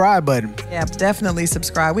the subscribe button. Yeah, definitely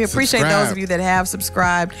subscribe. We appreciate those of you that have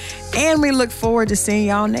subscribed. And we look forward to seeing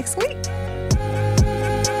y'all next week.